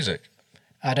it good music?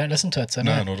 I don't listen to it, so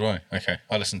No, no. nor do I. Okay.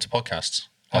 I listen to podcasts,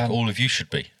 like all of you should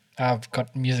be. I've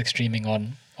got music streaming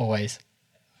on always.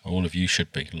 All of you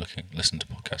should be listen to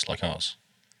podcasts like ours.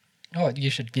 Oh, you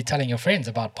should be telling your friends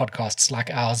about podcasts like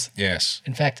ours. Yes.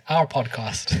 In fact, our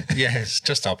podcast. Yes,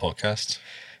 just our podcast.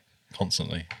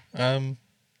 Constantly.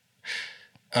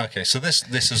 Okay, so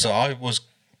this is I was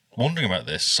wondering about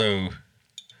this. So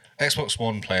Xbox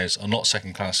One players are not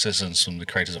second-class citizens from the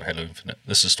creators of Halo Infinite.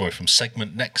 This is a story from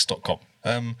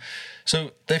segmentnext.com.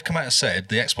 So they've come out and said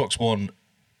the Xbox One,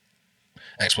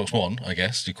 I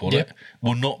guess you call it,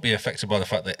 will not be affected by the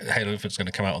fact that Halo Infinite is going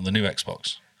to come out on the new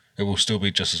Xbox. It will still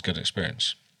be just as good an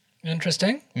experience.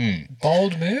 Interesting.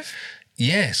 Bold move.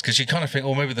 Yes, because you kind of think,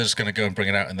 well, maybe they're just going to go and bring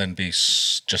it out and then be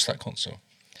just that console.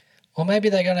 Or maybe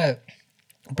they're going to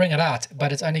bring it out,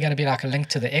 but it's only going to be like a link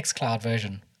to the xCloud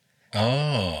version.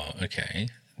 Oh, okay.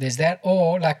 There's that.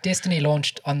 Or like Destiny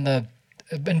launched on the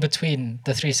in between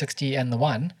the 360 and the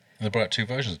One. They brought out 2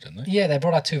 versions, didn't they? Yeah, they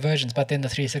brought out 2 versions, but then the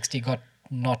 360 got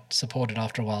not supported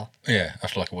after a while. Yeah,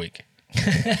 after like a week.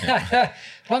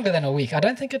 Longer than a week. I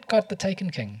don't think it got the Taken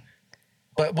King.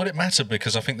 But would it matter?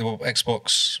 Because I think the new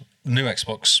Xbox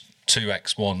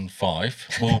 2X, 1, 5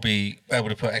 will be able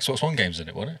to put Xbox One games in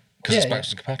it, won't it? Because it's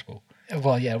backwards compatible.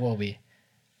 Well, yeah, it will be.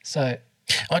 So,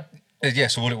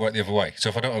 so will it work the other way? So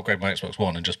if I don't upgrade my Xbox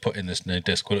One and just put in this new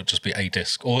disc, will it just be a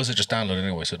disc? Or is it just downloaded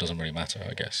anyway, so it doesn't really matter,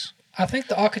 I guess? I think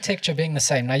the architecture being the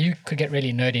same. Now, you could get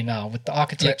really nerdy now with the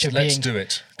architecture Let's do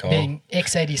it, Carl. being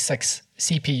x86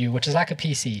 CPU, which is like a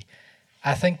PC.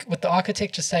 I think with the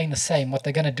architecture staying the same, what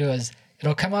they're going to do is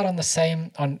it'll come out on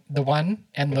the One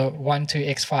and the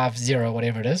 1.2x50,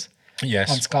 whatever it is,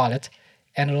 Yes. on Scarlet,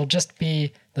 and it'll just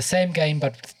be the same game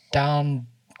but down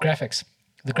graphics.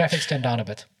 The graphics turned down a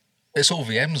bit. It's all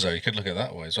VMs, though. You could look at it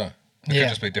that way as well. It could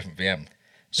just be a different VM.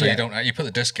 So you put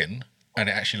the disc in, and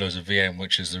it actually loads a VM,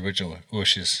 which is the original,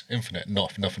 which is Infinite,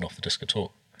 nothing off the disc at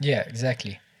all. Yeah,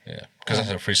 exactly. Yeah, because that's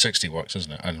how 360 works,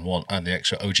 isn't it? And the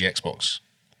extra OG Xbox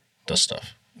does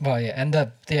stuff. Well, yeah, and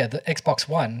the Xbox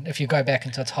One, if you go back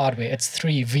into its hardware, it's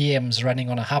 3 VMs running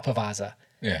on a hypervisor.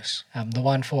 Yes. The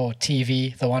one for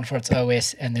TV, the one for its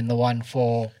OS, and then the one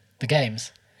for the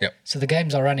games. Yep. So the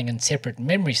games are running in separate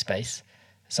memory space.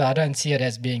 So I don't see it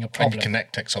as being a problem. And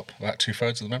Connect takes up about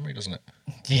 2/3 of the memory, doesn't it?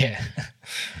 Yeah.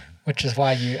 Which is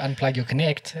why you unplug your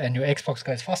Connect and your Xbox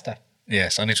goes faster.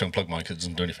 Yes, I need to unplug mine because it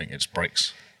doesn't do anything. It just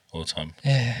breaks all the time.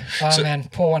 Yeah. Oh, man,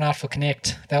 pour one out for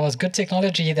Connect. That was good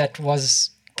technology that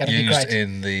was going to be great. Used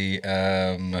in the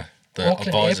Auckland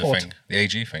advisor Airport. thing, the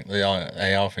AG thing, the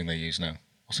AR thing they use now.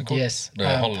 What's it called? Yes. The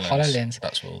HoloLens.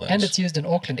 That's what that and is. it's used in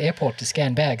Auckland Airport to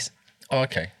scan bags. Oh,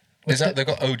 okay. Is that they've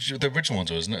got the original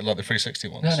ones, isn't it? Like the 360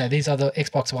 ones? No, these are the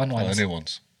Xbox One ones. The new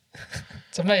ones.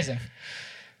 It's amazing.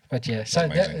 But yeah, so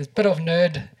amazing. that is a bit of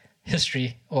nerd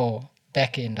history or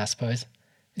back end, I suppose.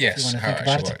 Yes, wanna how think it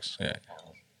about actually it. works. Yeah.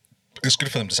 It's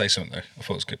good for them to say something, though. I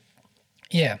thought it was good.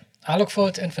 Yeah, I look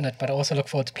forward to Infinite, but I also look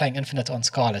forward to playing Infinite on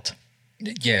Scarlet.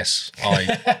 Yes.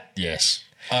 Yes.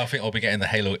 I think I'll be getting the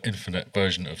Halo Infinite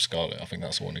version of Scarlet. I think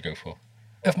that's the one to go for.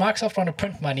 If Microsoft want to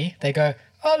print money, they go,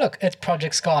 oh, look, it's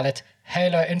Project Scarlet.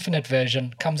 Halo Infinite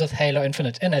version comes with Halo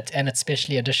Infinite in it, and it's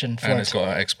specially edition for And it. it's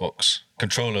got an Xbox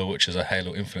controller, which is a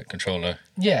Halo Infinite controller.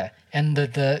 Yeah, and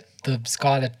the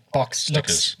Scarlet box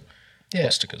Stickers. looks... Yeah,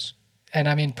 What stickers? and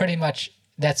I mean, pretty much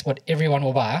that's what everyone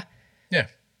will buy. Yeah.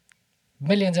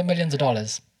 Millions and millions of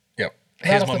dollars. Yep. Right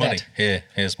Here's off my the money. bat.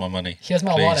 Here's my money. Here's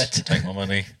my Please, wallet. Take my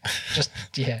money. Just,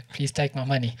 yeah, please take my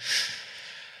money.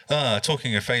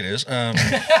 Talking of failures,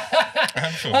 Anthem.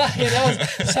 Oh, yeah,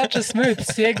 that was such a smooth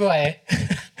segue.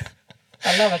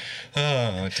 I love it.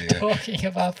 Oh dear. Talking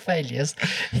about failures,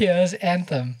 here's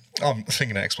Anthem. I'm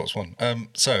thinking of Xbox One.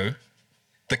 So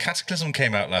the Cataclysm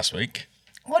came out last week.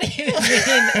 What do you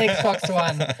mean Xbox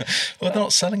One? Well, they're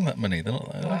not selling that many. They're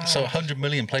not. So 100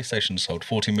 million PlayStation sold,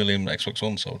 40 million Xbox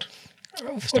One sold. Oh,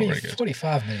 not very good.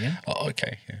 45 million. Oh,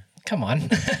 okay. Yeah. Come on.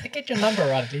 Get your number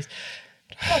right at least.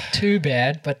 Not too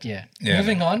bad, but yeah.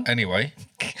 Moving on. Anyway,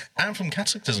 Anthem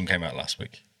Cataclysm came out last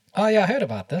week. Oh, yeah, I heard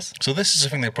about this. So this is the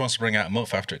thing they promised to bring out a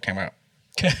month after it came out.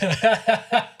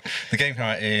 The game came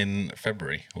out in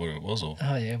February, or it was, or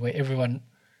Oh, yeah, where everyone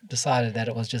decided that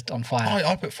it was just on fire.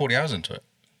 I put 40 hours into it.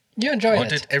 You enjoyed I it.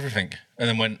 did everything, and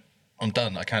then went, I'm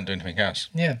done. I can't do anything else.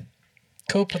 Yeah.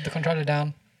 Cool, put the controller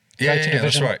down. Yeah, Go to that's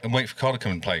Division. right. And wait for Carl to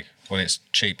come and play when it's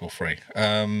cheap or free.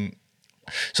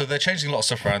 So they're changing a lot of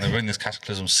stuff around. They're bringing this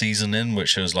Cataclysm season in,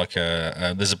 which is like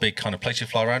there's a big kind of place you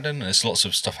fly around in. And there's lots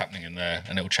of stuff happening in there,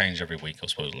 and it will change every week,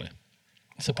 supposedly.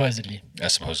 Supposedly.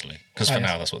 Supposedly. Because Oh, for yes.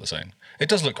 now, that's what they're saying. It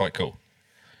does look quite cool.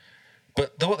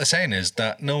 But what they're saying is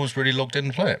that no one's really logged in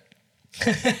and play it.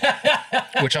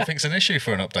 Which I think is an issue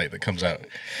for an update that comes out.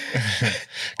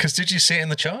 Because did you see it in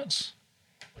the charts?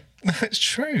 No, it's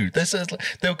true.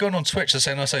 They were going on Twitch. They're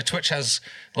saying, Twitch has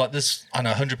there's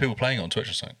 100 people playing it on Twitch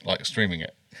or something, like streaming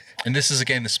it. And this is a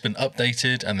game that's been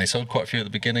updated, and they sold quite a few at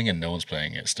the beginning, and no one's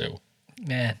playing it still.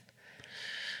 Man.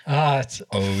 Ah, it's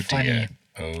Oh funny. dear.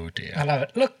 Oh dear. I love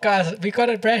it. Look, guys, we got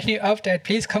a brand new update.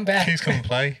 Please come back. Please come and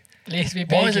play. Please be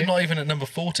Why is you. it not even at number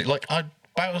 40?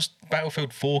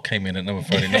 Battlefield 4 came in at number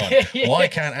 39. Why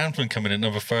can't Anthem come in at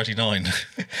number 39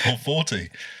 or 40?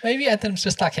 Maybe Anthem's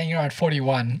just like hanging around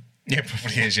 41. Yeah,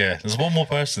 probably is, yeah. There's one more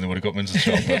person that would have got me into the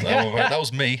shop. But that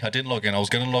was me. I didn't log in. I was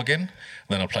going to log in,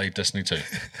 then I played Destiny 2.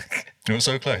 It was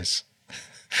so close.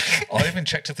 I even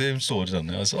checked if they installed it on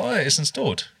there. I was like, oh, it's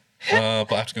installed.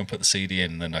 But I have to go and put the CD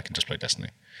in, and then I can just play Destiny.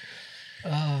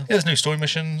 Yeah, there's new story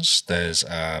missions. There's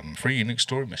 3 unique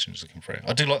story missions that come through.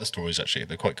 I do like the stories, actually.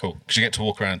 They're quite cool. Because you get to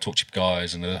walk around and talk to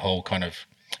guys, and the whole kind of...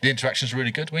 The interaction's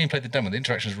really good. When you play the demo, the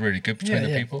interaction's really good between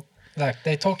the people. Like,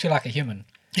 they talk to you like a human.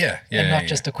 Yeah. And not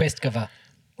just a quest giver.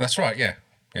 That's right, yeah.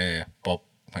 Yeah. Bob.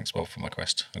 Thanks, Bob, for my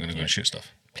quest. I'm going to go and shoot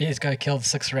stuff. Please go kill the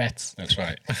 6 rats. That's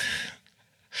right.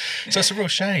 So it's a real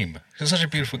shame. It's such a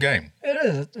beautiful game.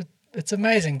 It is. It's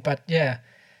amazing, but yeah.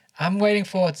 I'm waiting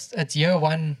for its year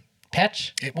 1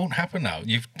 patch. It won't happen now.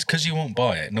 Because you won't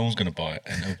buy it. No one's going to buy it,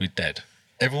 and it'll be dead.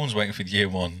 Everyone's waiting for year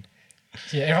 1.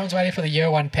 Yeah, everyone's waiting for the year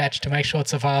 1 patch to make sure it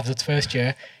survives its first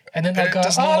year. And then they'll And it go,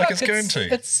 doesn't look like look, it's going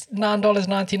to." It's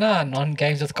 $9.99 on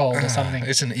Games with Gold or something.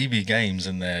 It's an EB Games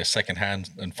in their second hand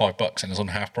and $5, and it's on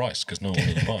half price because no one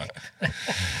will buy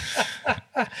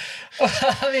it.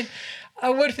 I mean, I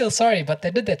would feel sorry, but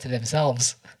they did that to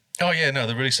themselves. Oh yeah, no,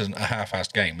 they released a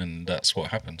half-assed game, and that's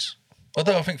what happens.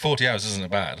 Although I think 40 hours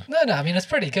isn't bad. No, I mean, it's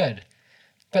pretty good.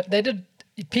 But they did...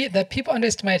 That people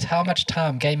underestimate how much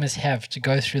time gamers have to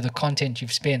go through the content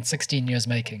you've spent 16 years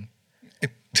making.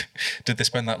 Did they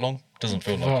spend that long? Doesn't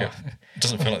feel like it.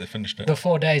 Doesn't feel like they finished it. The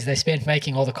 4 days they spent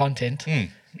making all the content.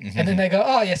 Mm-hmm. And then they go,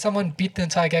 oh, yeah, someone beat the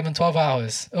entire game in 12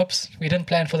 hours. Oops, we didn't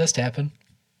plan for this to happen.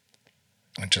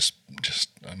 It just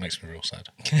it makes me real sad.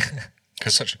 Because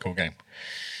it's such a cool game.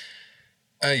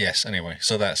 Yes, anyway,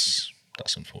 so that's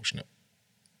unfortunate.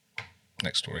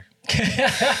 Next story.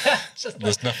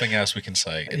 There's nothing else we can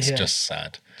say. It's just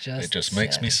sad. It just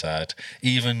makes me sad.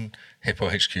 Even Hippo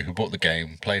HQ, who bought the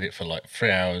game, played it for like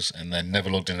 3 hours and then never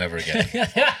logged in ever again.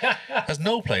 Has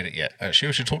Noel played it yet? Actually,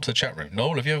 we should talk to the chat room.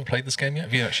 Noel, have you ever played this game yet?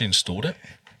 Have you actually installed it?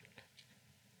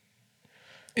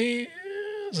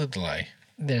 There's a delay.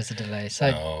 There's a delay.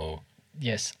 So, No.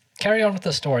 yes. Carry on with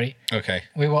the story. Okay.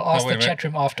 We will ask wait the a minute. chat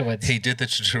room afterwards. He did the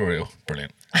tutorial.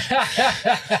 Brilliant.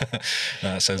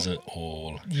 That says it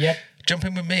all. Yep. Jump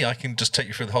in with me. I can just take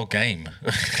you through the whole game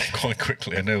quite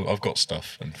quickly. I know I've got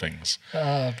stuff and things.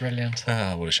 Oh, brilliant.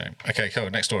 What a shame. Okay, cool.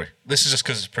 Next story. This is just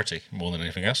because it's pretty more than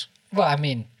anything else. Well, I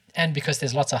mean, and because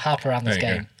there's lots of hype around this There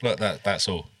you game. go. Look, that's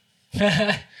all.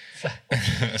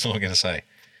 That's all I'm going to say.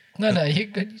 No, you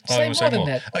could say will more than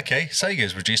that. Okay,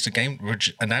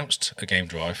 Sega's announced a game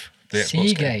drive. The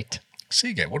Xbox game.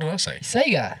 Seagate. What did I say?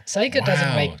 Sega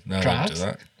doesn't make no, drives. They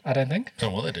don't do that. I don't think.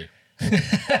 Don't know what they do.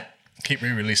 Keep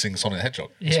re-releasing Sonic the Hedgehog.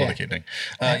 That's what they keep doing.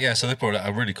 So they brought out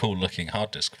a really cool looking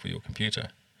hard disk for your computer.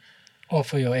 Or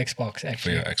for your Xbox, actually. For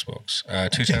your Xbox.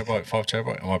 2 terabyte, 5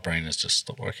 terabyte, and my brain has just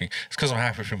stopped working. It's because I'm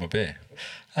halfway through my beer.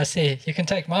 I see. You can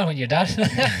take mine when you're done.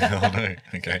 Oh, no.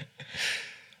 Okay.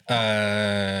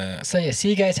 So, yeah,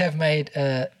 Seagate have made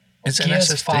Is it Gears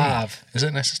an SSD? 5. Is it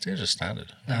an SSD or just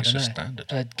standard? No, I it's don't just know.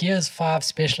 standard. Gears 5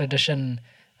 Special Edition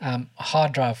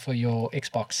hard drive for your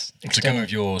Xbox. To go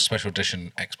with your special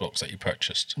edition Xbox that you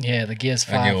purchased. Yeah, the Gears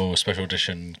 5. And your special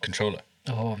edition controller.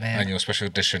 Oh, man. And your special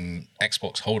edition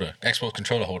Xbox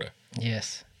controller holder.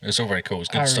 Yes. It's all very cool. It's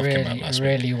good stuff came out last week.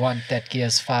 I really want that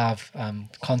Gears 5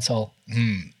 console.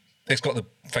 It's got the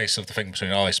face of the thing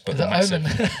between the eyes, but The Omen.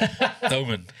 The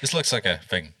Omen. This looks like a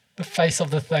thing. The face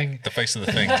of the thing. The face of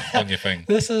the thing on your thing.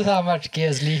 This is how much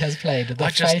Gears Lee has played. The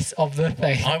face of the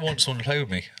thing. I want someone to play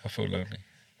with me. I feel lonely.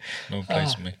 No one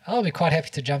plays with me. I'll be quite happy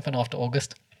to jump in after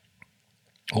August.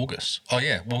 August? Oh,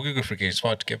 yeah. We'll go for Gears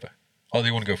 5 together. Oh,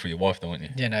 you want to go for your wife, though, won't you?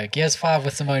 You know, Gears 5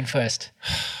 with Simone first.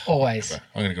 Always.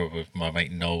 I'm going to go with my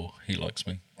mate Noel. He likes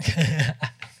me.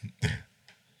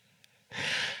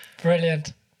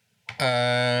 Brilliant.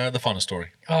 The final story.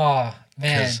 Oh,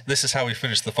 man. This is how we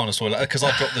finished the final story. Because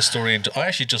I dropped this story into... I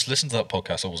actually just listened to that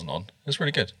podcast I wasn't on. It was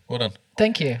really good. Well done.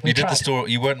 Thank you. You did the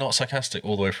story. You weren't not sarcastic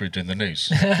all the way through doing the news,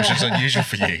 which is unusual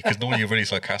for you, because normally you're really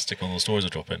sarcastic on the stories I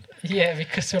drop in. Yeah,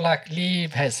 because you're like, Lee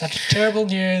has such terrible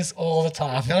news all the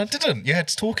time. No, I didn't. You had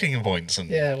talking points, and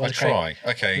yeah, it was I try.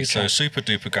 Great. Okay, so Super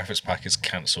Duper Graphics Pack is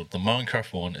cancelled. The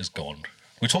Minecraft one is gone.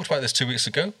 We talked about this 2 weeks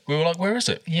ago. We were like, where is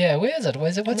it? Yeah, where is it?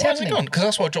 What's happening? Why is it gone? Because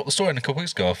that's why I dropped the story in a couple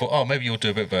weeks ago. I thought, oh, maybe you'll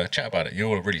do a bit of a chat about it. You're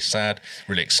all really sad,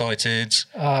 really excited.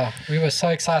 We were so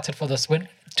excited for this. When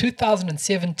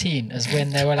 2017 is when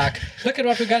they were like, look at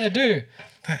what we're going to do.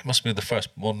 That must be the first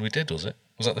one we did, was it?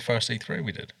 Was that the first E3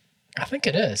 we did? I think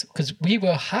it is, because we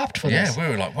were hyped for this. Yeah,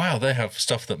 we were like, wow, they have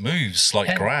stuff that moves, like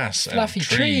and grass fluffy and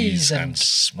trees and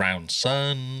round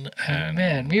sun. And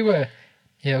man, we were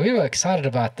excited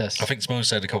about this. I think Simone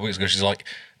said a couple of weeks ago, she's like,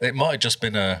 it might have just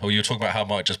been or you were talking about how it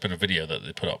might have just been a video that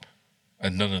they put up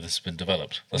and none of this has been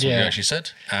developed. That's what you actually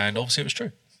said. And obviously it was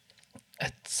true.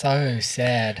 It's so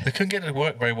sad. They couldn't get it to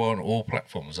work very well on all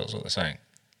platforms. That's what they're saying.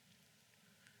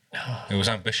 It was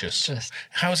ambitious.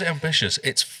 How is it ambitious?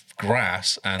 It's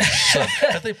grass and sun.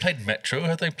 Have they played Metro?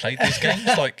 Have they played these games?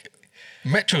 Like,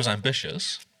 Metro's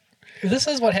ambitious. This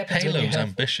is what happens when you have...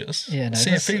 ambitious. Yeah, no,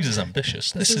 Sea of Thieves is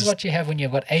ambitious. This is what you have when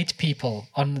you've got 8 people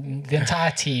on the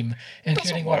entire team,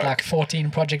 including, like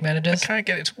 14 project managers. I can't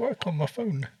get it to work on my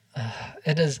phone.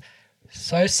 It is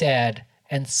so sad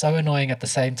and so annoying at the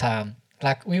same time.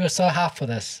 Like, we were so hyped for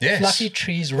this. Yes. Fluffy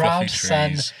trees, round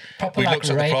sun, proper we like looked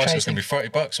at ray the price, tracing. it's going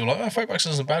to be $30. We're like, oh, $30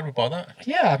 isn't bad, we'll buy that.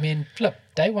 Yeah, I mean, flip,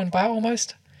 day one buy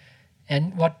almost.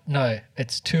 And no,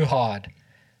 it's too hard.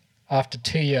 After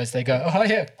 2 years, they go, oh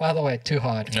yeah, by the way, too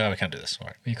hard. No, we can't do this. All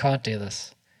right. We can't do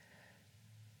this.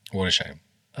 What a shame.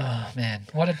 Oh, man.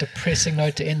 What a depressing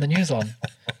note to end the news on.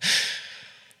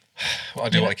 I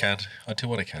do what I can. I do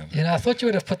what I can. You know, I thought you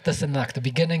would have put this in like the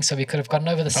beginning so we could have gotten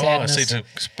over the sadness. Oh, I see,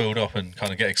 to build up and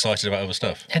kind of get excited about other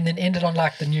stuff. And then ended on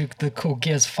like the cool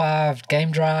Gears 5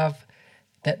 game drive.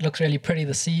 That looks really pretty,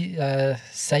 the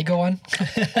Sega one.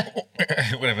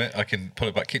 Wait a minute, I can pull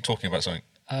it back. Keep talking about something.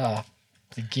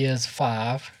 The Gears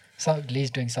 5. So Lee's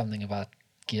doing something about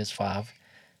Gears 5.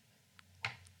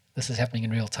 This is happening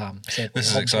in real time. So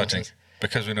this is exciting.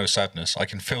 Because we know sadness. I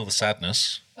can feel the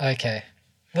sadness. Okay.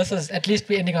 This is, at least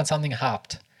we're ending on something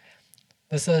hyped.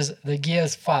 This is the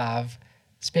Gears 5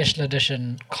 Special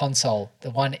Edition console,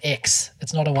 the 1X.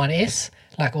 It's not a 1S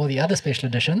like all the other special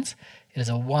editions. It is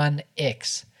a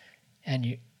 1X. And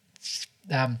it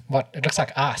looks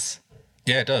like ice.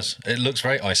 Yeah, it does. It looks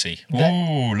very icy.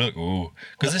 Ooh, look, ooh.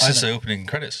 Because this is the opening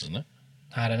credits, isn't it?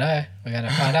 I don't know. We're going to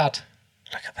find out.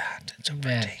 Look at that. It's so pretty.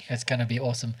 Man, it's going to be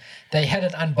awesome. They had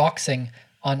an unboxing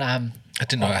on... I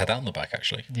didn't know it had that on the back,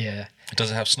 actually. Yeah. Does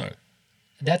it have snow?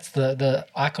 That's the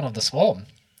icon of the swarm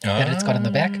that it's got in the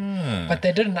back. But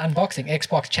they did an unboxing.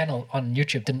 Xbox channel on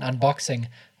YouTube did an unboxing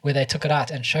where they took it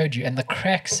out and showed you. And the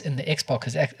cracks in the Xbox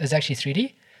is actually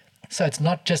 3D. So it's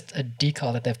not just a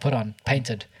decal that they've put on,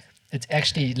 painted. It's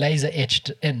actually laser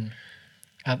etched in.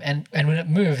 And when it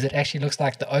moves, it actually looks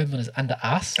like the Omen is under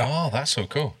ice. Oh, that's so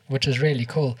cool. Which is really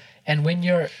cool. And when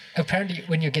you're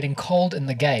getting cold in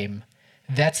the game,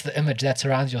 that's the image that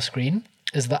surrounds your screen.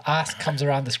 is the ice comes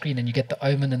around the screen and you get the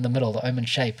omen in the middle, the omen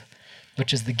shape,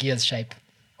 which is the gears shape.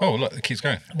 Oh, look, it keeps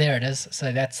going. There it is.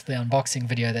 So that's the unboxing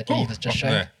video that Lee was just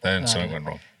showing. There. Then something went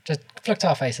wrong. Just flick to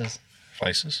our faces.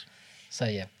 Faces. So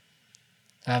yeah.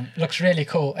 Looks really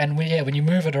cool. And when you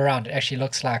move it around, it actually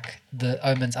looks like the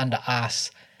omen's under ice.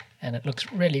 And it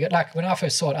looks really good. Like when I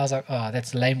first saw it, I was like, oh,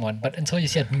 that's a lame one. But until you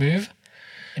see it move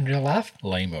in real life,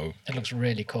 lame-o. It looks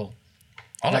really cool.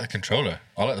 I like the controller.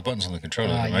 I like the buttons on the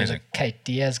controller. They're amazing. The Kate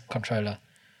Diaz controller.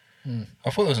 I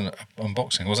thought there was an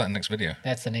unboxing. Was that the next video?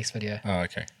 That's the next video. Oh,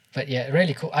 okay. But yeah,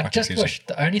 really cool. I just wish,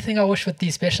 the only thing I wish with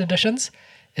these special editions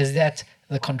is that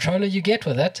the controller you get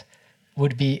with it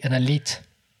would be an Elite.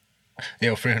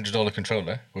 Yeah, a $300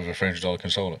 controller with a $300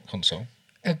 console.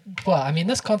 Well, I mean,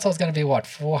 this console is going to be what,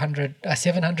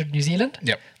 700 New Zealand?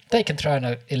 Yep. They can throw in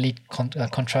an Elite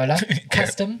controller,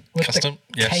 custom with the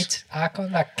yes. Kate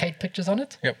icon, like Kate pictures on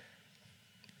it. Yep.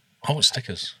 I want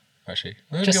stickers, actually.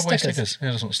 Just stickers. Yeah,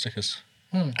 I just want stickers.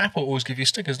 Apple always give you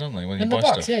stickers, don't they, when you in buy the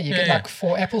box, stuff? yeah, you get like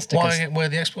 4 Apple stickers. Why wear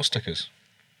the Xbox stickers?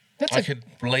 I could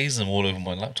blaze them all over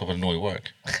my laptop and annoy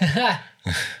work.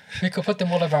 We could put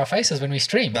them all over our faces when we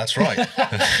stream. That's right.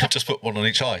 Just put one on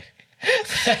each eye.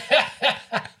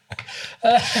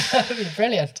 That'd be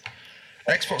brilliant.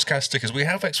 Xbox Cast stickers. We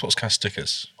have Xbox Cast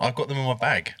stickers. I've got them in my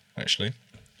bag, actually.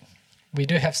 We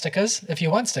do have stickers. If you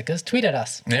want stickers, tweet at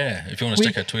us. Yeah, if you want a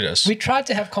sticker, tweet at us. We tried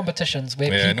to have competitions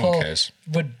where people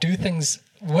would do things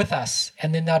with us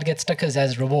and then they'd get stickers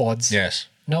as rewards. Yes.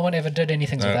 No one ever did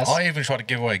anything with us. I even tried to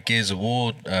give away Gears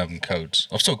Award codes.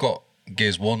 I've still got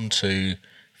Gears 1, 2,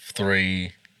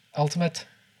 3. Ultimate?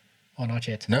 Or not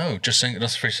yet? No, just the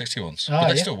 360 ones. Oh, but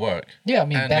they still work. Yeah, I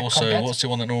mean, and also, combat. What's the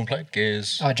one that no one played?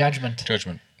 Gears. Oh, Judgment.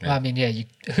 Judgment. Yeah. Well, I mean, yeah.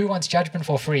 Who wants Judgment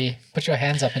for free? Put your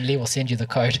hands up and Lee will send you the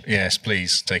code. Yes,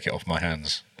 please take it off my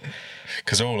hands.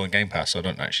 Because they're all on Game Pass, so I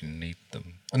don't actually need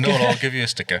them. No, I'll give you a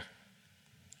sticker.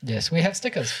 Yes, we have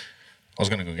stickers. I was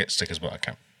going to go get stickers, but I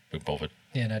can't be bothered.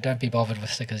 Yeah, no, don't be bothered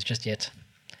with stickers just yet.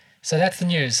 So that's the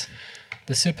news.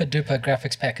 The super duper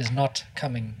graphics pack is not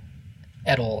coming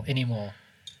at all anymore.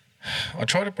 I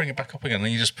tried to bring it back up again,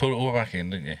 and you just pulled it all back in,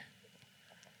 didn't you?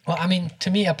 Well, I mean, to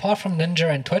me, apart from Ninja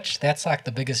and Twitch, that's like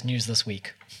the biggest news this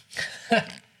week.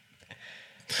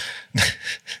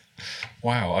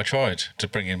 Wow, I tried to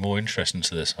bring in more interest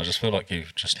into this. I just feel like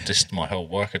you've just dissed my whole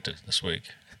work this week.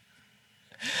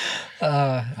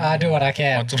 I do what I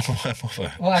can. I don't know why I'm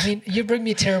over. Well, I mean, you bring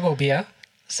me terrible beer,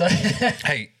 so...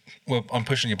 Hey, well, I'm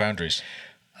pushing your boundaries.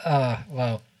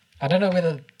 Well, I don't know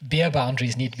whether beer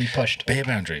boundaries need to be pushed. Beer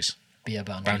boundaries? Beer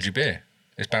boundaries. Boundary beer.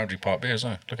 It's Boundary Park beer as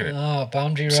well. Look at it. Oh,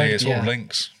 Boundary Road See, it's beer. all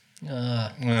links.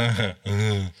 Right,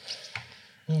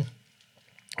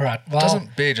 well...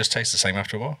 Doesn't beer just taste the same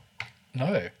after a while?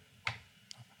 No.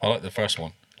 I like the first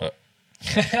one. Look.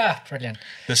 Brilliant.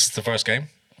 This is the first game.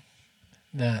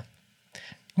 Yeah.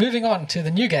 Moving on to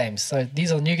the new games. So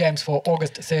these are the new games for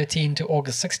August 13 to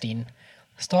August 16.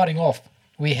 Starting off,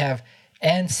 we have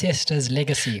Ancestors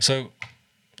Legacy. So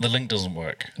the link doesn't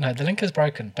work. No, the link is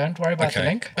broken. Don't worry about the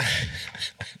link.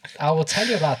 I will tell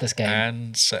you about this game.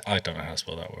 I don't know how to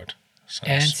spell that word.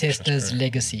 Ancestors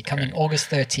Legacy, coming August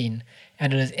 13,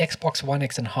 and it is Xbox One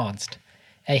X enhanced.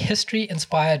 A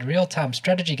history-inspired real-time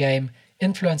strategy game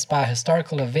influenced by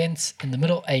historical events in the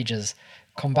Middle Ages.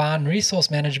 Combine resource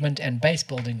management and base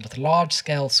building with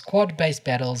large-scale squad-based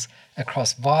battles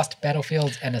across vast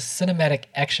battlefields and a cinematic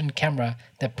action camera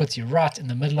that puts you right in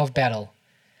the middle of battle.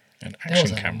 An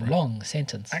action camera. camera. Long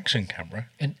sentence. Action camera.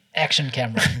 An action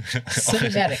camera.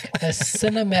 Cinematic. A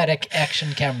cinematic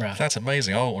action camera. That's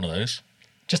amazing. I want one of those.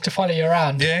 Just to follow you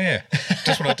around. Yeah.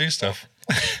 Just when I do stuff.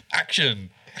 Action.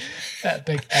 That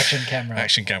big action camera.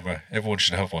 Action camera. Everyone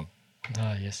should have one.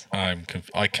 Oh, yes.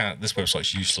 I can't. This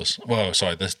website's useless. Well,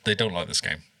 sorry. They don't like this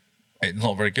game. It's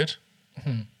not very good.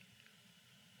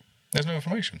 There's no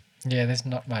information. Yeah, there's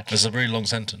not much. There's a very long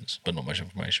sentence, but not much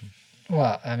information.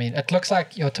 Well, I mean, it looks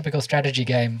like your typical strategy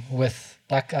game with,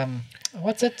 like,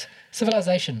 what's it?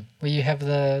 Civilization, where you have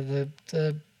the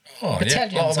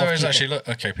battalions yeah. There of is people. actually, look,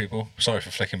 okay, people. Sorry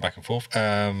for flicking back and forth.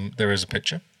 There is a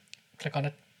picture. Click on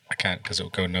it. I can't because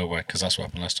it'll go nowhere because that's what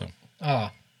happened last time.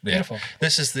 Oh, beautiful. Yeah.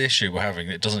 This is the issue we're having.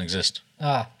 It doesn't exist.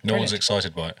 No one's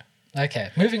excited by it. Okay,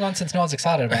 moving on since no one's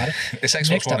excited about it. It's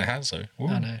Xbox One, it has, though. Ooh.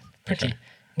 Oh, no. Pretty. Okay.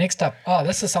 Next up,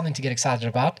 this is something to get excited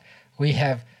about. We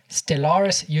have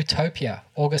Stellaris Utopia,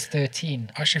 August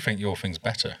 13. I actually think your thing's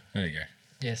better. There you go.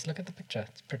 Yes, look at the picture.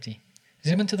 It's pretty.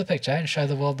 Zoom into the picture and show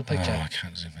the world the picture. Oh, I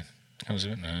can't zoom in. Can't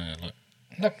zoom in? No, look.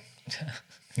 Look.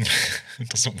 It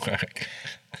doesn't work.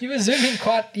 You were zooming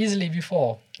quite easily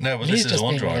before. No, but Lee's this is just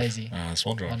being OneDrive. lazy. It's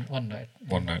OneDrive.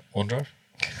 OneNote. OneDrive.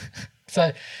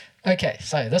 So Okay,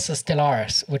 so this is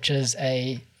Stellaris, which is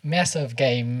a massive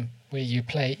game where you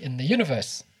play in the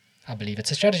universe. I believe it's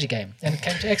a strategy game, and it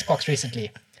came to Xbox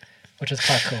recently, which is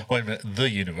quite cool. Wait a minute, the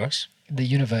universe? The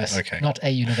universe, Okay. not a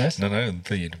universe. No,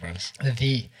 the universe.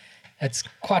 It's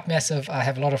quite massive. I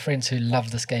have a lot of friends who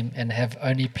love this game and have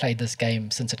only played this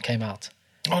game since it came out.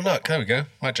 Oh, look, there we go.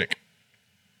 Magic.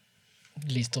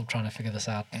 Lee's still trying to figure this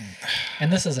out.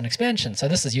 And this is an expansion. So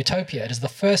this is Utopia. It is the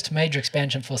first major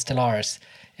expansion for Stellaris.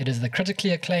 It is the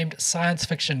critically acclaimed science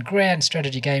fiction grand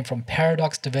strategy game from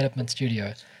Paradox Development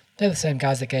Studio. They're the same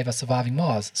guys that gave us Surviving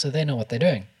Mars, so they know what they're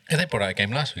doing. Yeah, they brought out a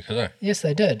game last week, didn't they? Yes,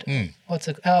 they did. What's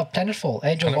it? Oh, Planetfall.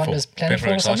 Age of Wonders. Been very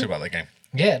Planetfall or excited something? about that game.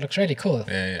 Yeah, it looks really cool.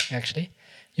 Yeah. Actually.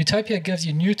 Utopia gives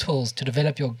you new tools to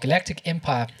develop your galactic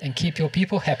empire and keep your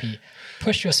people happy.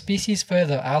 Push your species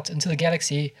further out into the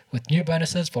galaxy with new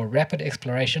bonuses for rapid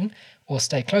exploration, or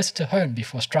stay closer to home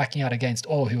before striking out against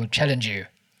all who would challenge you.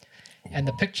 And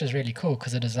the picture is really cool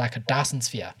because it is like a Dyson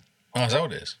sphere. Oh, is that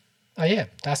what it is? Oh yeah,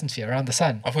 Dyson sphere around the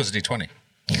sun. I thought it was a D20.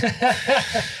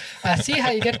 I see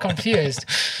how you get confused.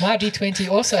 My D20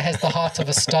 also has the heart of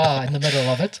a star in the middle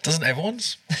of it. Doesn't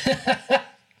everyone's?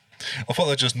 I thought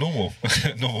they were just normal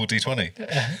D20.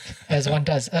 As one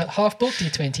does. Half-built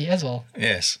D20 as well.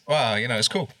 Yes. Wow, it's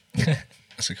cool.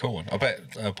 That's a cool one. I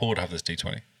bet Paul would have this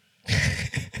D20.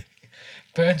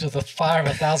 Burns with the fire of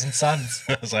 1,000 suns.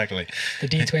 Exactly. The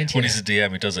D20. When he's a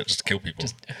DM, he does it just to kill people.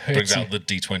 Just hurts Brings you. out the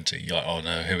D20. You're like, oh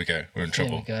no, here we go. We're in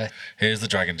trouble. There we go. Here's the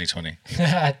dragon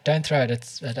D20. Don't throw it.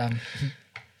 It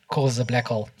causes a black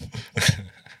hole.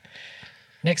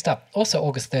 Next up, also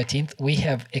August 13th, we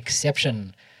have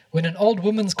Exception. When an old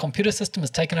woman's computer system is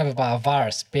taken over by a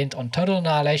virus bent on total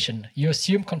annihilation, you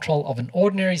assume control of an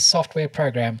ordinary software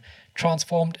program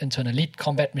transformed into an elite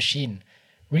combat machine.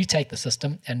 Retake the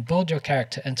system and build your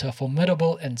character into a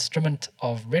formidable instrument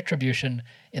of retribution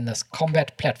in this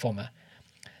combat platformer.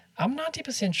 I'm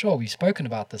 90% sure we've spoken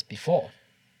about this before.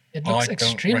 It looks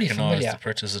extremely familiar. The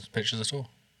pictures at all.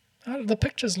 The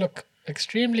pictures look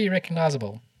extremely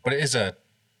recognizable. But it is a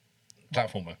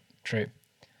platformer. True.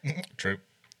 True.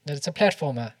 But it's a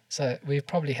platformer, so we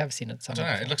probably have seen it I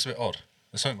somewhere. don't know. It looks a bit odd.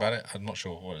 There's something about it. I'm not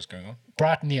sure what is going on.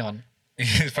 Bright neon.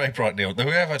 It's very bright neon.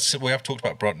 We have talked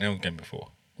about bright neon game before.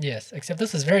 Yes, except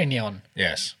this is very neon.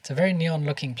 Yes. It's a very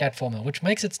neon-looking platformer, which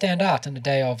makes it stand out in a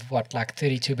day of, what, like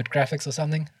 32-bit graphics or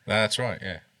something? That's right,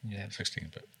 yeah. Yeah.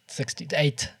 16-bit.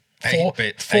 68.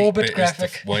 8-bit. 4-bit 8-bit graphic.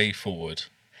 is the way forward.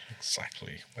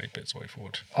 Exactly. 8-bit's way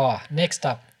forward. Oh, next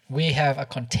up, we have a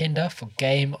contender for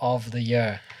Game of the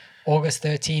Year. August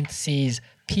 13th sees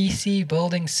PC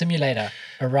Building Simulator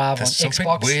arrive There's on something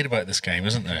Xbox. weird about this game,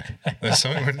 isn't there? There's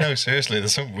something. No, seriously,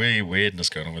 there's some really weirdness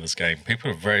going on with this game.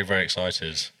 People are very, very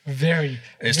excited.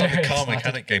 It's like a car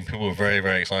mechanic game. People are very,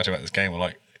 very excited about this game. We're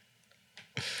like,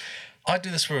 I do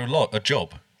this for a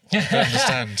job. I don't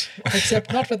understand.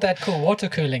 Except not with that cool water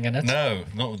cooling in it. No,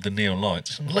 not with the neon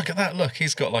lights. Look at that. Look,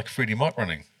 he's got like 3D mic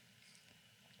running.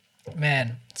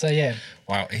 Man, so yeah.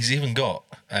 Wow, he's even got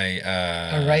a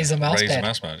Razer mousepad. Razer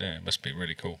mousepad, yeah, it must be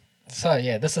really cool. So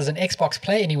yeah, this is an Xbox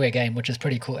Play Anywhere game, which is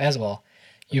pretty cool as well.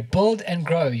 You build and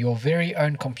grow your very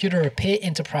own computer repair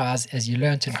enterprise as you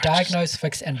learn to diagnose,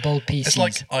 fix, and build PCs. It's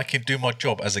like I can do my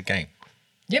job as a game.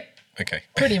 Yep, Okay.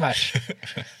 pretty much.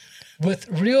 With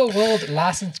real-world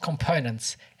licensed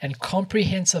components and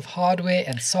comprehensive hardware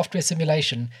and software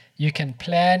simulation, you can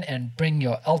plan and bring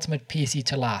your ultimate PC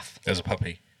to life. There's a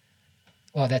puppy.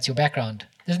 Well, that's your background.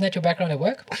 Isn't that your background at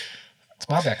work? It's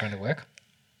my background at work.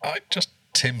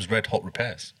 Tim's red hot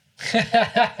repairs.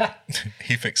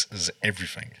 He fixes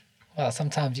everything. Well,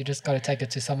 sometimes you just got to take it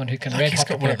to someone who can Look, red he's hot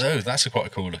got one repair of it. those. That's quite a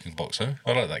cool looking box, though.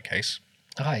 I like that case.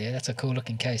 Oh, yeah, that's a cool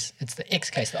looking case. It's the X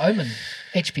case, the Omen,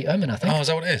 HP Omen, I think. Oh, is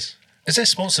that what it is? Is it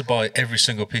sponsored by every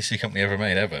single PC company ever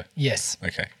made, ever? Yes.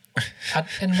 Okay.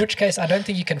 In which case, I don't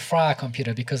think you can fry a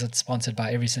computer because it's sponsored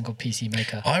by every single PC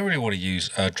maker. I really want to use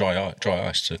dry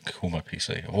ice to cool my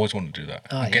PC. I've always wanted to do that.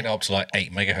 Oh, Get it up to like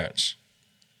 8 megahertz.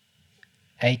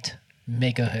 8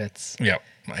 megahertz. Yep,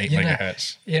 8 You know-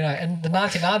 megahertz. You know, in the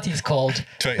 1990s called...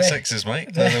 286s,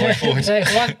 mate. They're the way forward. They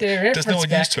want their reference Does no one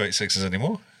back. use 286s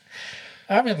anymore?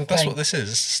 I remember That's playing... what this is.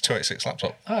 This is a 286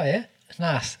 laptop. Oh, yeah?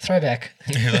 Nice. Throwback.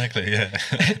 Exactly, yeah.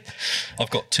 I've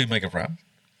got 2 meg of RAM.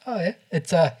 Oh, yeah?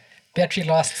 It's battery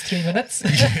lasts 3 minutes.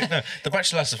 No, the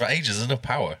battery lasts for ages. There's no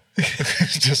power.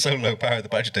 It's just so low power. The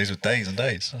battery stays with days and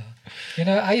days. You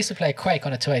know, I used to play Quake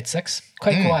on a 286.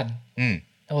 Quake 1.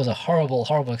 That was a horrible,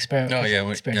 horrible experiment. Oh, yeah.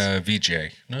 experience.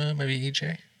 VGA. No, maybe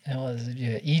EGA? It was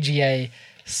EGA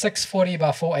 640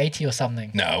 by 480 or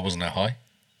something. No, it wasn't that high.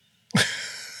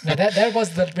 No, that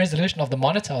was the resolution of the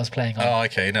monitor I was playing on. Oh,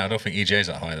 okay. No, I don't think EJ's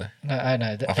that high there. No, I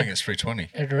know. I think it's 320.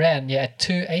 It ran, at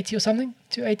 280 or something.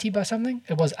 280 by something.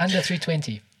 It was under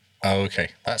 320. Oh, okay.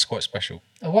 That's quite special.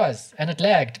 It was, and it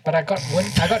lagged, but I got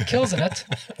kills in it.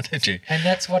 Did you? And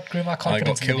that's what grew my I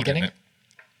confidence got in the killed in beginning.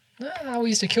 it. No, I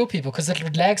used to kill people because it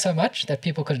would lag so much that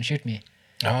people couldn't shoot me.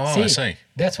 Oh, I see.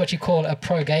 That's what you call a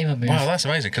pro gamer move. Wow, that's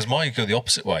amazing. Because mine go the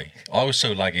opposite way. I was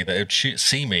so laggy that it would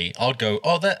see me. I'd go,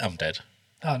 oh, there, I'm dead.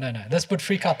 Oh, no. This would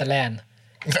freak out the LAN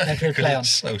that we'd play on. It's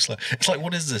so slow. It's like,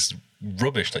 what is this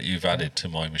rubbish that you've added to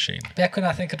my machine? Back when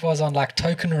I think it was on like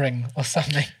Token Ring or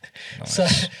something. Nice. So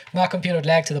my computer would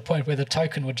lag to the point where the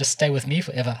token would just stay with me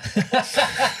forever.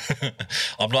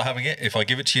 I'm not having it. If I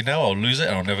give it to you now, I'll lose it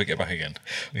and I'll never get back again.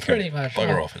 Pretty much.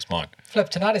 Bugger off. It's mine. Flip,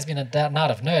 tonight has been a night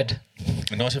of nerd.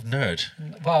 A night of nerd.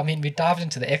 Well, I mean, we dived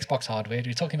into the Xbox hardware.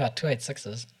 We're talking about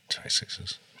 286s.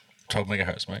 286s. 12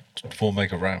 megahertz, mate. 4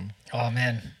 mega RAM. Oh,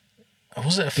 man.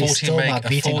 Was it a Be 40 still my meg,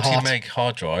 beating heart. meg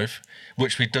hard drive,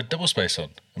 which we did double space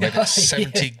on? I made it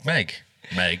 70 meg.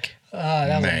 Meg. Oh,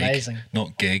 that was meg, amazing.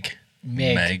 Not gig.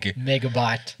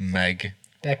 Megabyte. Meg.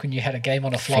 Back when you had a game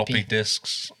on a Floppy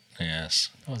disks. Yes.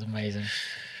 That was amazing.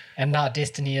 And now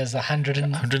Destiny is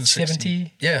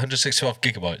 170. Yeah, 165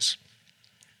 gigabytes.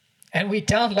 And we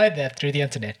download that through the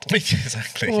internet.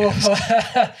 Exactly. Yes.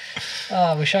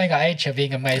 We're showing our age here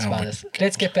being amazed by this.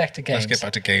 Let's get back to games. Let's get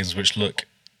back to games which look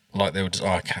like they were just...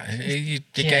 Your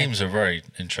games are very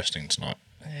interesting tonight.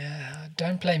 Yeah,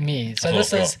 don't blame me. So That's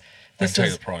this is tell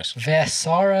you the price.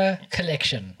 Vasara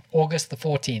Collection, August the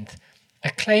 14th.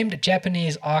 Acclaimed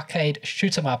Japanese arcade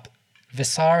shoot 'em up,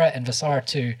 Vasara and Vasara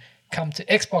 2, come to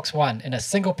Xbox One in a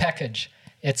single package.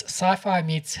 It's sci-fi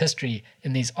meets history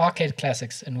in these arcade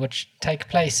classics in which take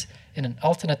place in an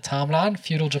alternate timeline,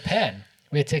 feudal Japan,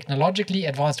 where technologically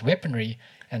advanced weaponry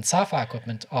and sci-fi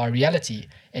equipment are a reality,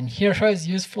 and heroes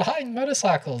use flying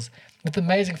motorcycles with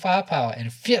amazing firepower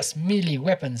and fierce melee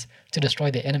weapons to destroy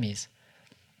their enemies.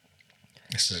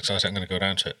 This is exciting. I'm going to go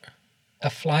down to it. A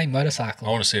flying motorcycle.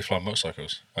 I want to see flying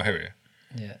motorcycles. Oh, here we are.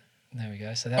 Yeah, there we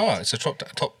go. So It's a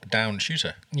top-down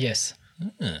shooter. Yes.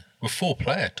 With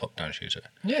 4-player top-down shooter.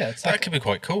 Yeah, it's That like, could be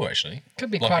quite cool, actually.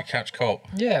 Could be like quite- a catch co-op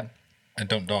yeah, and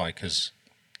don't die because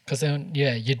because then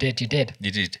you're dead. you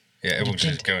did. Yeah, everyone's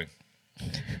just going.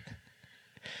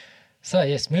 So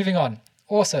yes, moving on.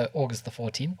 Also August the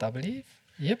 14th, I believe.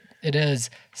 Yep, it is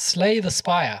Slay the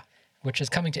Spire, which is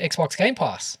coming to Xbox Game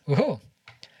Pass. Woohoo!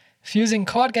 Fusing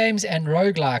card games and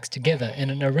roguelikes together in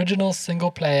an original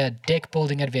single-player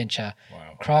deck-building adventure. Wow.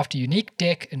 Craft a unique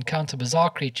deck, encounter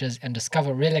bizarre creatures, and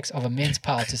discover relics of immense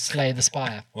power to slay the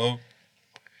spire. Well,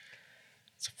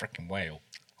 it's a freaking whale.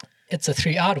 It's a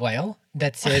 3-eyed whale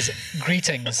that says,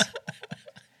 greetings.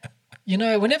 You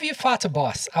know, whenever you fight a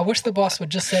boss, I wish the boss would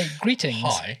just say, greetings.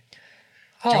 Hi.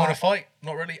 Do you want to fight?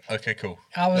 Not really? Okay, cool.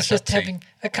 I was Let's just have tea. having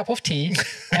a cup of tea,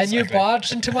 and you Exactly.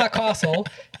 barged into my castle,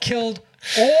 killed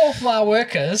all my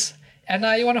workers, and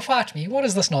now you want to fight me. What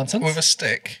is this nonsense? With a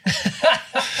stick.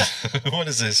 What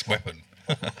is this weapon?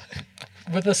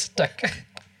 With a stick.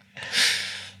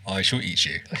 I shall eat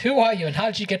you. Who are you, and how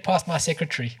did you get past my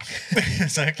secretary?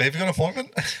 Exactly. Have you got an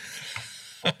appointment?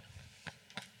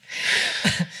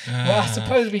 Well, I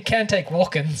suppose we can take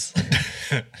walk-ins.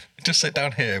 Just sit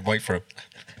down here and wait for him.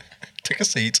 Take a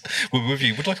seat. We're with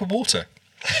you. Would like a water?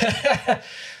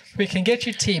 We can get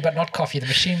you tea, but not coffee. The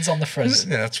machine's on the frizz.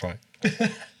 Yeah, that's right.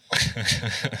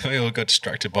 We all got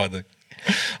distracted by the...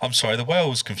 I'm sorry, the whale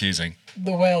was confusing.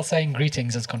 The whale saying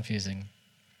greetings is confusing.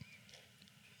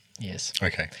 Yes.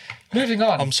 Okay. Moving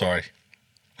on. I'm sorry.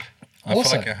 I Also-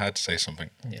 feel like I had to say something.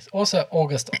 Yes. Also,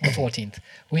 August the 14th,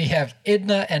 we have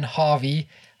Edna and Harvey.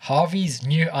 Harvey's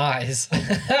New Eyes.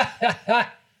 I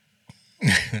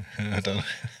don't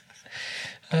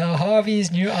know.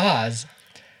 Harvey's New Eyes.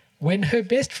 When her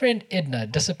best friend Edna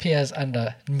disappears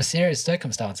under mysterious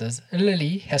circumstances,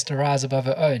 Lily has to rise above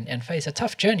her own and face a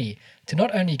tough journey to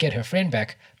not only get her friend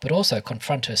back, but also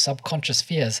confront her subconscious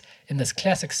fears in this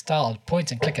classic-styled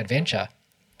point-and-click adventure.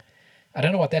 I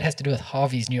don't know what that has to do with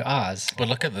Harvey's New Eyes. But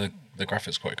look at the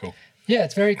graphics, quite cool. Yeah,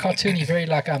 it's very cartoony, very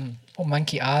like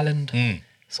Monkey Island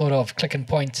sort of click and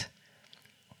point.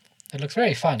 It looks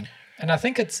very fun, and I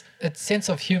think its sense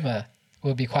of humor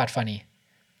will be quite funny.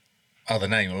 Oh, the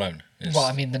name alone is Well,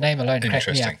 I mean, the name alone cracked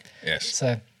me up. interesting. Yes.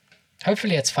 So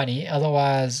hopefully it's funny.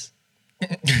 Otherwise,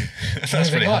 That's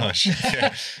moving really on. harsh.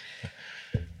 Yeah.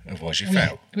 Otherwise, you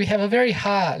fail. we have a very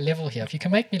high level here. If you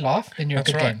can make me laugh, then you're That's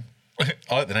a good right. game.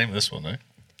 I like the name of this one, though.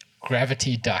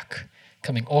 Gravity Duck,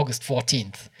 coming August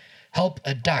 14th. Help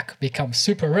a duck become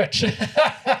super rich.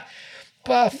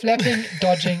 By flapping,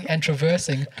 dodging, and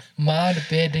traversing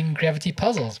mind-bending gravity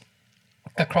puzzles.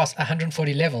 across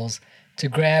 140 levels to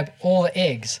grab all the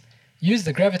eggs. Use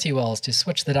the gravity wells to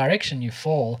switch the direction you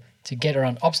fall to get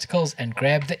around obstacles and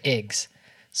grab the eggs.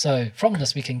 So from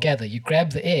this we can gather you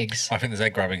grab the eggs. I think there's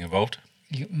egg grabbing involved.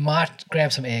 You might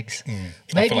grab some eggs.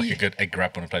 I feel like a good egg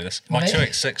grab when I play this. My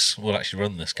 286 will actually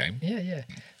run this game. Yeah.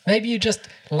 Maybe you just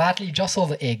lightly jostle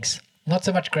the eggs. Not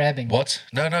so much grabbing. What?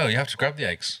 No, you have to grab the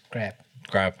eggs. Grab.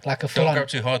 Like a full-on- Don't grab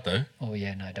too hard though. Oh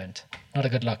yeah, no, don't. Not a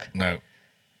good look. No.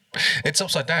 It's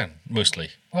upside down, mostly.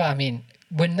 Well, I mean,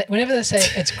 whenever they say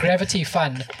it's gravity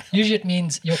fun, usually it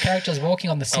means your character's walking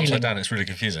on the ceiling. Upside down, it's really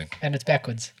confusing. And it's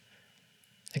backwards.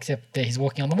 Except that he's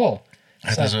walking on the wall.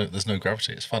 So, there's no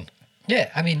gravity, it's fun.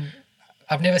 Yeah, I mean,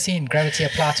 I've never seen gravity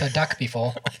apply to a duck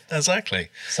before. Exactly.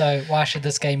 So why should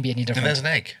this game be any different? And there's an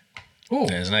egg. Ooh.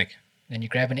 There's an egg. Then you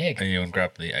grab an egg. And you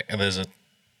grab the egg. And there's a...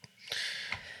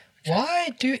 Why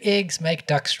do eggs make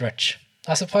ducks rich?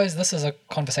 I suppose this is a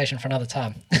conversation for another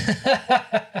time.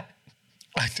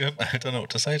 I don't know what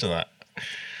to say to that.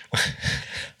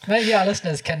 Maybe our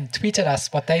listeners can tweet at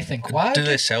us what they think. Why do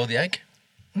they sell the egg?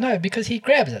 No, because he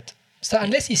grabs it. So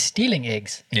unless he's stealing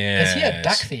eggs, is he a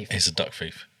duck thief? He's a duck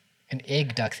thief. An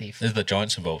egg duck thief. Is the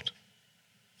giants involved?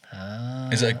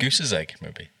 Is it a goose's egg,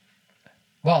 maybe?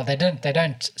 Well, they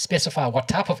don't specify what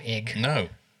type of egg. No.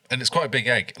 And it's quite a big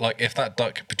egg. Like, if that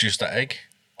duck produced that egg,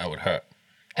 that would hurt.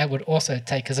 It would also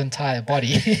take his entire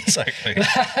body. Exactly.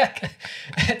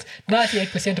 It's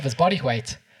 98% of his body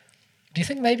weight. Do you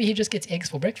think maybe he just gets eggs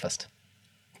for breakfast?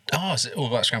 Oh, is it all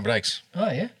about scrambled eggs?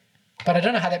 Oh, yeah. But I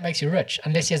don't know how that makes you rich,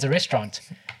 unless he has a restaurant,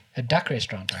 a duck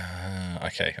restaurant.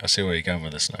 Okay, I see where you're going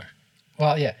with this now.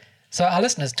 Well, yeah. So our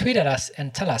listeners, tweet at us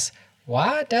and tell us,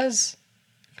 why does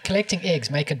collecting eggs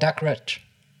make a duck rich?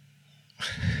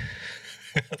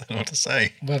 I don't know what to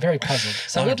say. We're very puzzled.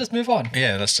 So we'll just move on.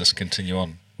 Yeah, let's just continue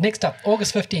on. Next up,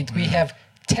 August 15th, we have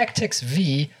Tactics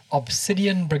V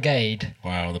Obsidian Brigade.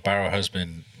 Wow, the barrel has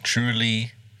been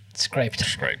truly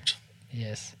Scraped.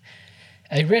 Yes.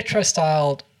 A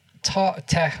retro-styled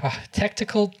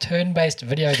tactical turn-based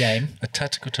video game. A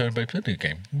tactical turn-based video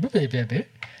game.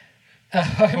 A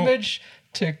homage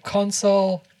to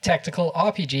console tactical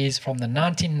RPGs from the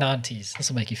 1990s. This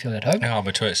will make you feel at home. Now,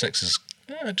 my 286 is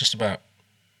just about...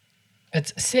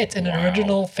 It's set in an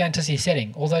original fantasy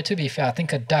setting. Although, to be fair, I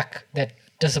think a duck that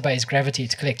disobeys gravity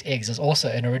to collect eggs is also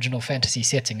an original fantasy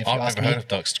setting, if you ask me. I've never heard of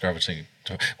ducks gravity.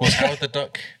 Was Howard the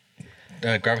Duck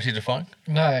gravity defying?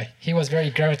 No, he was very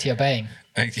gravity obeying.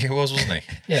 He was, wasn't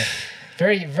he? Yeah.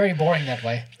 Very, very boring that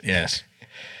way. Yes.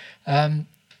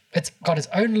 It's got its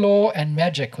own lore and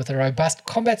magic with a robust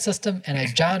combat system and a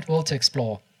giant world to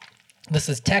explore. This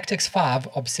is Tactics 5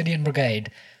 Obsidian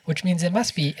Brigade, which means there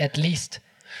must be at least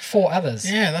 4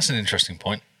 others. Yeah, that's an interesting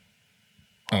point.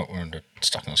 Oh, we're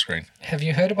stuck on the screen. Have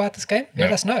you heard about this game? No.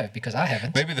 Let us know, because I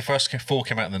haven't. Maybe the first 4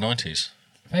 came out in the 90s.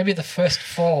 Maybe the first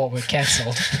 4 were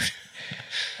cancelled.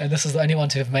 And this is the only one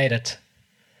to have made it.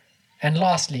 And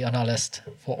lastly on our list,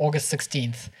 for August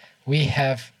 16th, we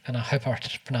have, and I hope I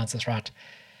pronounce this right,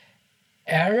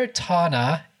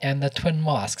 Aratana and the Twin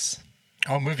Masks.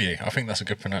 I'm with you. I think that's a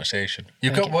good pronunciation.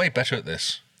 You've got way better at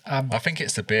this. I think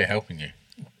it's the beer helping you.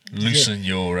 Loosen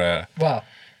your... Well,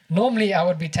 normally I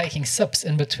would be taking sips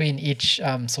in between each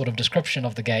sort of description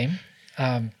of the game.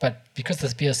 But because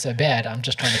this beer is so bad, I'm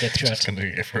just trying to get through just it. going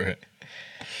to get through it.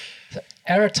 So,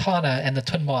 Aratana and the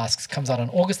Twin Masks comes out on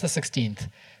August the 16th.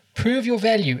 Prove your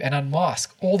value and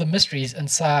unmask all the mysteries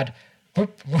inside. Oh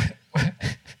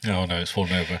no, it's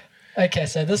fallen over. Okay,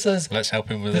 so this is... Let's help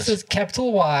him with this. This is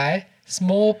capital Y,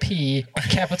 small p,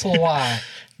 capital Y.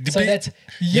 So that's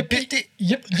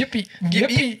Yippie's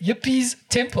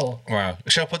temple. Wow.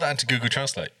 Shall I put that into Google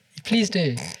Translate? Please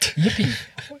do. Yippie.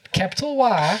 Capital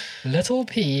Y, little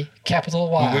p, capital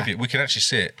Y. We're with you. We can actually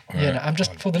see it. Yeah, no, I'm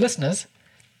just, for the listeners,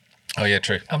 Oh, yeah,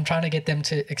 true. I'm trying to get them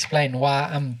to explain why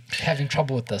I'm having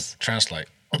trouble with this. Translate.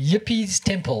 Yippie's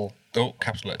temple. Oh,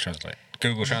 capital letter translate.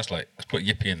 Google Translate. Let's put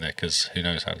yippee in there because who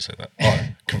knows how to say that. Oh,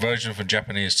 conversion from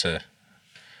Japanese to...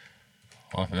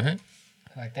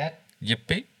 Like that.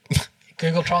 Yippee?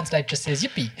 Google Translate just says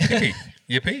yippee. Yippee.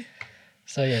 Yippee?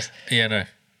 So, yes. Yeah, no.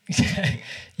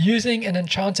 Using an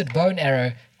enchanted bow and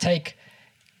arrow, take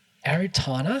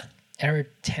Aratana?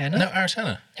 Aratana? No,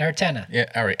 Aratana. Aratana. Yeah,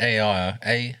 Ari.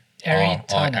 A-I-R-A.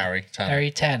 Aratana.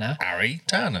 Aratana.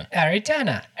 Aratana.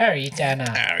 Aratana.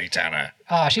 Aratana. Aratana.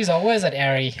 Ah, she's a wizard,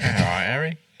 Ari. All right,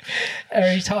 Ari.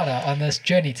 Aratana on this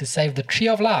journey to save the Tree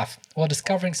of Life while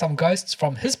discovering some ghosts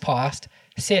from his past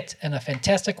set in a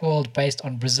fantastic world based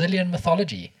on Brazilian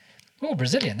mythology. Oh,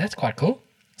 Brazilian, that's quite cool.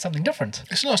 Something different.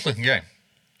 It's a nice looking game.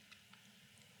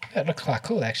 It looks quite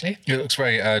cool, actually. It looks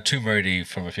very Tomb Raider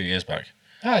from a few years back.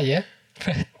 Oh, yeah.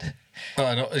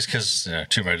 Oh, no, it's because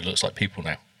Tomb Raider looks like people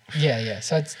now. Yeah.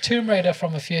 So it's Tomb Raider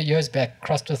from a few years back,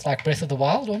 crossed with like Breath of the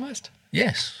Wild almost.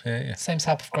 Yes, yeah. Same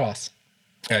type of grass.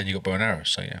 And you got bow and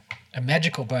arrows, so yeah. A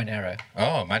magical bow and arrow.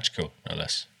 Oh, magical, no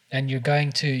less. And you're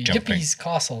going to Jumping. Yippie's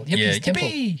castle. Yippie's temple.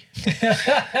 Yippee!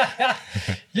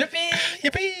 Yippee!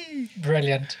 Yippee!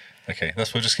 Brilliant. Okay, we'll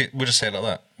just say it like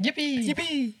that. Yippee!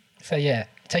 Yippee! So yeah,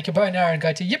 take your bow and arrow and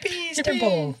go to Yippie's Yippee!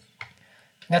 temple.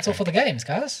 That's all for the games,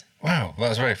 guys. Wow, that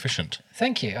was very efficient.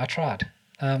 Thank you. I tried.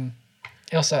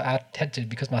 Also, I had to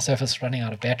because my Surface is running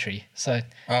out of battery, so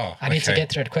I need to get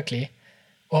through it quickly.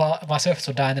 Or my Surface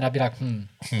will die, and then I'll be like, no,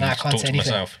 I can't say anything.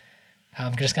 Myself.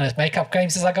 I'm just going to make up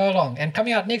games as I go along. And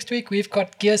coming out next week, we've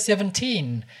got Gear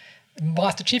 17,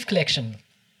 Master Chief Collection.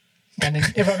 And then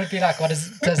everyone would be like,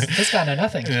 does this guy know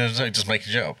nothing? Yeah, just make a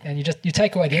joke. And you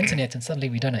take away the internet and suddenly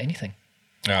we don't know anything.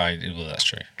 Well, that's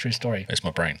true. True story. It's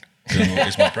my brain.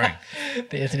 It's my brain.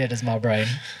 The internet is my brain.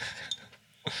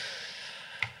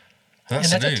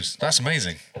 That's the news. That's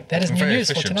amazing. That is new news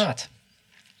efficient. for tonight.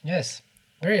 Yes.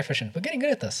 Very efficient. We're getting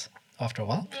good at this after a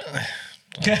while.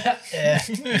 Yeah,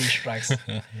 strikes.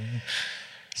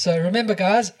 So remember,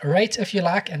 guys, rate if you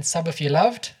like and sub if you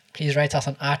loved. Please rate us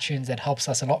on iTunes. That helps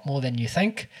us a lot more than you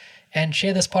think. And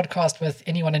share this podcast with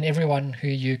anyone and everyone who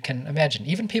you can imagine.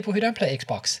 Even people who don't play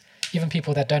Xbox. Even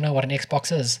people that don't know what an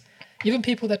Xbox is. Even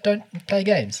people that don't play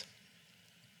games.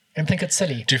 And think it's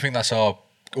silly. Do you think that's our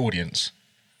audience?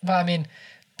 Well, I mean,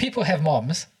 people have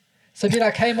moms. So be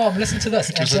like, hey, mom, listen to this.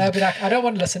 And they'll be like, I don't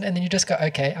want to listen. And then you just go,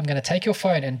 okay, I'm going to take your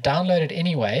phone and download it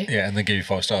anyway. Yeah, and then give you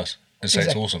 5 stars and say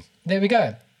it's awesome. There we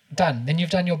go. Done. Then you've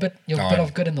done your bit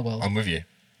of good in the world. I'm with you.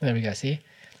 There we go, see?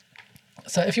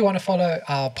 So if you want to follow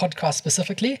our podcast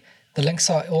specifically, the links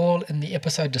are all in the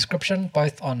episode description,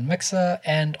 both on Mixer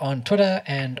and on Twitter,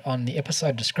 and on the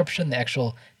episode description, the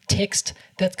actual text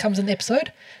that comes in the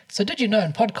episode. So did you know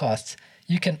in podcasts,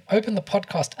 you can open the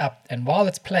podcast up, and while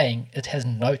it's playing, it has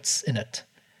notes in it.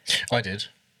 I did.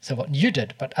 So what you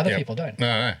did, but other people don't.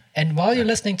 No. And while you're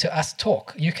listening to us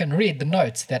talk, you can read the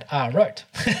notes that I wrote.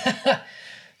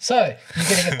 So you're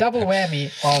getting a double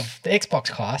whammy of the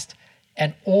Xbox cast,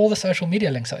 and all the social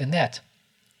media links are in that.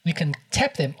 You can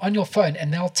tap them on your phone,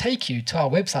 and they'll take you to our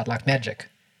website like magic.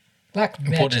 Like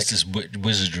magic. What is this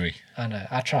wizardry? I know,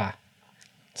 I try.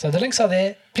 So the links are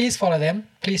there. Please follow them.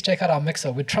 Please check out our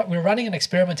Mixer. We're running an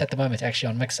experiment at the moment, actually,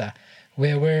 on Mixer,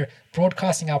 where we're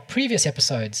broadcasting our previous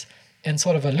episodes in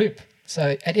sort of a loop.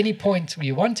 So at any point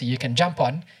you want to, you can jump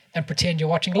on and pretend you're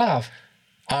watching live.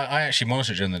 I actually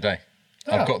monitor it during the day.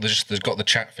 Oh. There's got the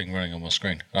chat thing running on my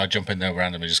screen. I jump in there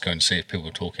randomly, just go and see if people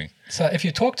are talking. So if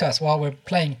you talk to us while we're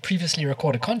playing previously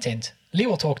recorded content, Lee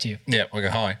will talk to you. Yeah, I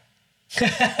go hi.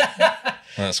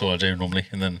 That's what I do normally,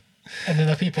 and then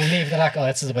the people leave. They're like, "Oh,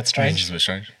 this is a bit strange." This is a bit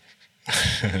strange.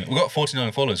 We've got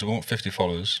 49 followers. We want 50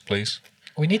 followers, please.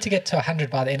 We need to get to 100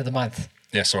 by the end of the month.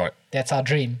 Yes, all right. That's our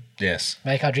dream. Yes,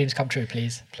 Make our dreams come true,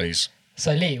 please. please.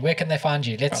 So Lee, where can they find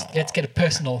you? Let's get it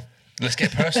personal. Let's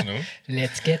get personal.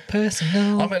 Let's get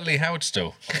personal. I'm at Lee Howard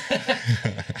still.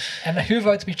 And who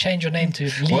votes we change your name to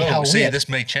Lee Well, Howard? see, this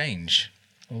may change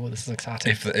Oh, this is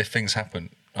exciting. if things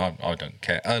happen. I don't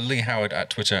care. Lee Howard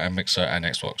at Twitter and Mixer and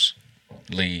Xbox.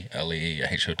 Lee,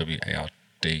 LeeHoward.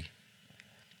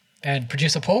 And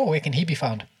producer Paul, where can he be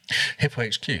found? Hippo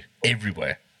HQ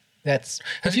everywhere. That's.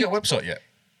 Has he got a website yet?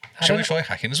 Shall we try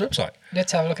hacking his website?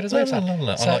 Let's have a look at his website. I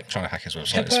like trying to hack his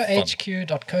website. It's fun.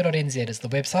 hippohq.co.nz is the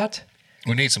website.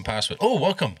 We need some password. Oh,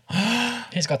 welcome.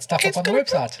 He's got stuff up on the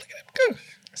website. Go.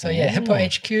 So yeah, Hippo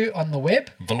HQ on the web.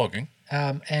 Vlogging.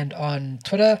 And on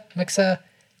Twitter, Mixer,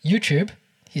 YouTube.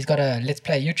 He's got a Let's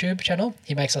Play YouTube channel.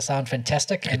 He makes us sound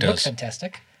fantastic and look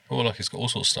fantastic. Oh, look, he's got all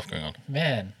sorts of stuff going on.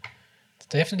 Man,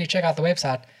 definitely check out the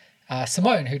website.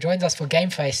 Simone, who joins us for Game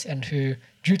Face and who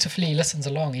dutifully listens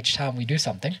along each time we do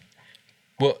something.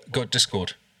 Well, got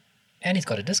Discord. And he's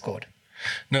got a Discord.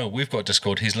 No, we've got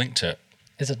Discord. He's linked to it.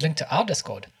 Is it linked to our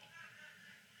Discord?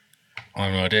 I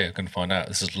have no idea. I'm going to find out.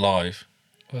 This is live.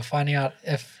 We're finding out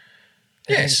if...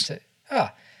 Yes.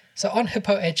 So on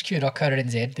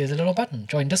hippohq.co.nz, there's a little button,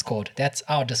 join Discord. That's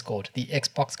our Discord, the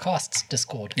Xbox Casts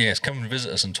Discord. Yes, come and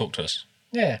visit us and talk to us.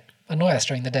 Yeah, annoy us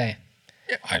during the day.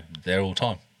 Yeah, I'm there all the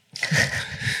time.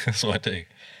 That's what I do.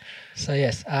 So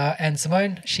yes, and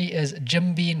Simone, she is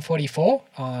JimBean44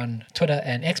 on Twitter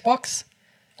and Xbox.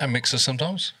 And Mixer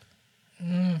sometimes.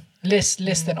 Less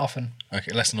than often.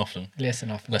 Okay, less than often. Less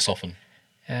than often. Less often.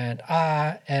 And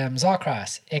I am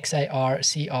Zarkrius,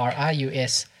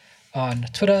 Xarcrius, on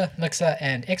Twitter, Mixer,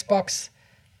 and Xbox.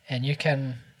 And you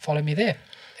can follow me there.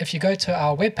 If you go to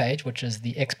our webpage, which is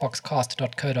the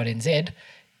xboxcast.co.nz,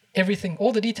 everything,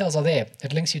 all the details are there.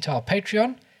 It links you to our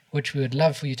Patreon, which we would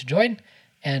love for you to join.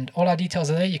 And all our details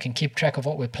are there. You can keep track of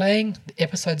what we're playing, the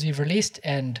episodes we've released,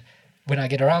 and when I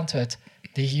get around to it,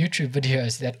 the YouTube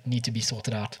videos that need to be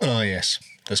sorted out. Oh, yes.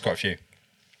 There's quite a few.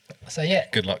 So, yeah.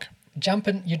 Good luck. Jump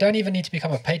in. You don't even need to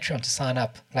become a Patreon to sign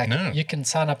up. Like, No. you can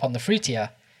sign up on the free tier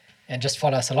and just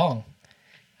follow us along.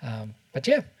 But,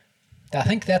 yeah, I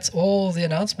think that's all the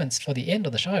announcements for the end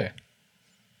of the show.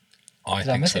 I Did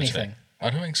I think miss so anything? too. I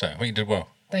don't think so. I think you did well.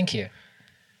 Thank you.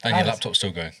 And your was- laptop's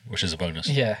still going, which is a bonus.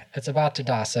 Yeah, it's about to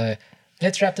die. So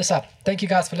let's wrap this up. Thank you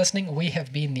guys for listening. We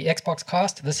have been the Xbox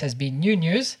Cast. This has been New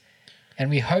News, and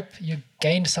we hope you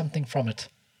gained something from it.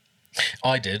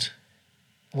 I did.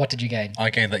 What did you gain? I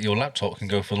gained that your laptop can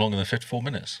go for longer than 54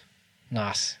 minutes.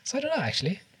 Nice. So did I,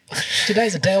 actually.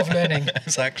 Today's a day of learning.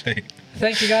 Exactly.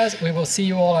 Thank you guys. We will see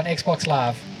you all on Xbox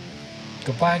Live.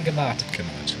 Goodbye and good night. Good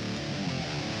night.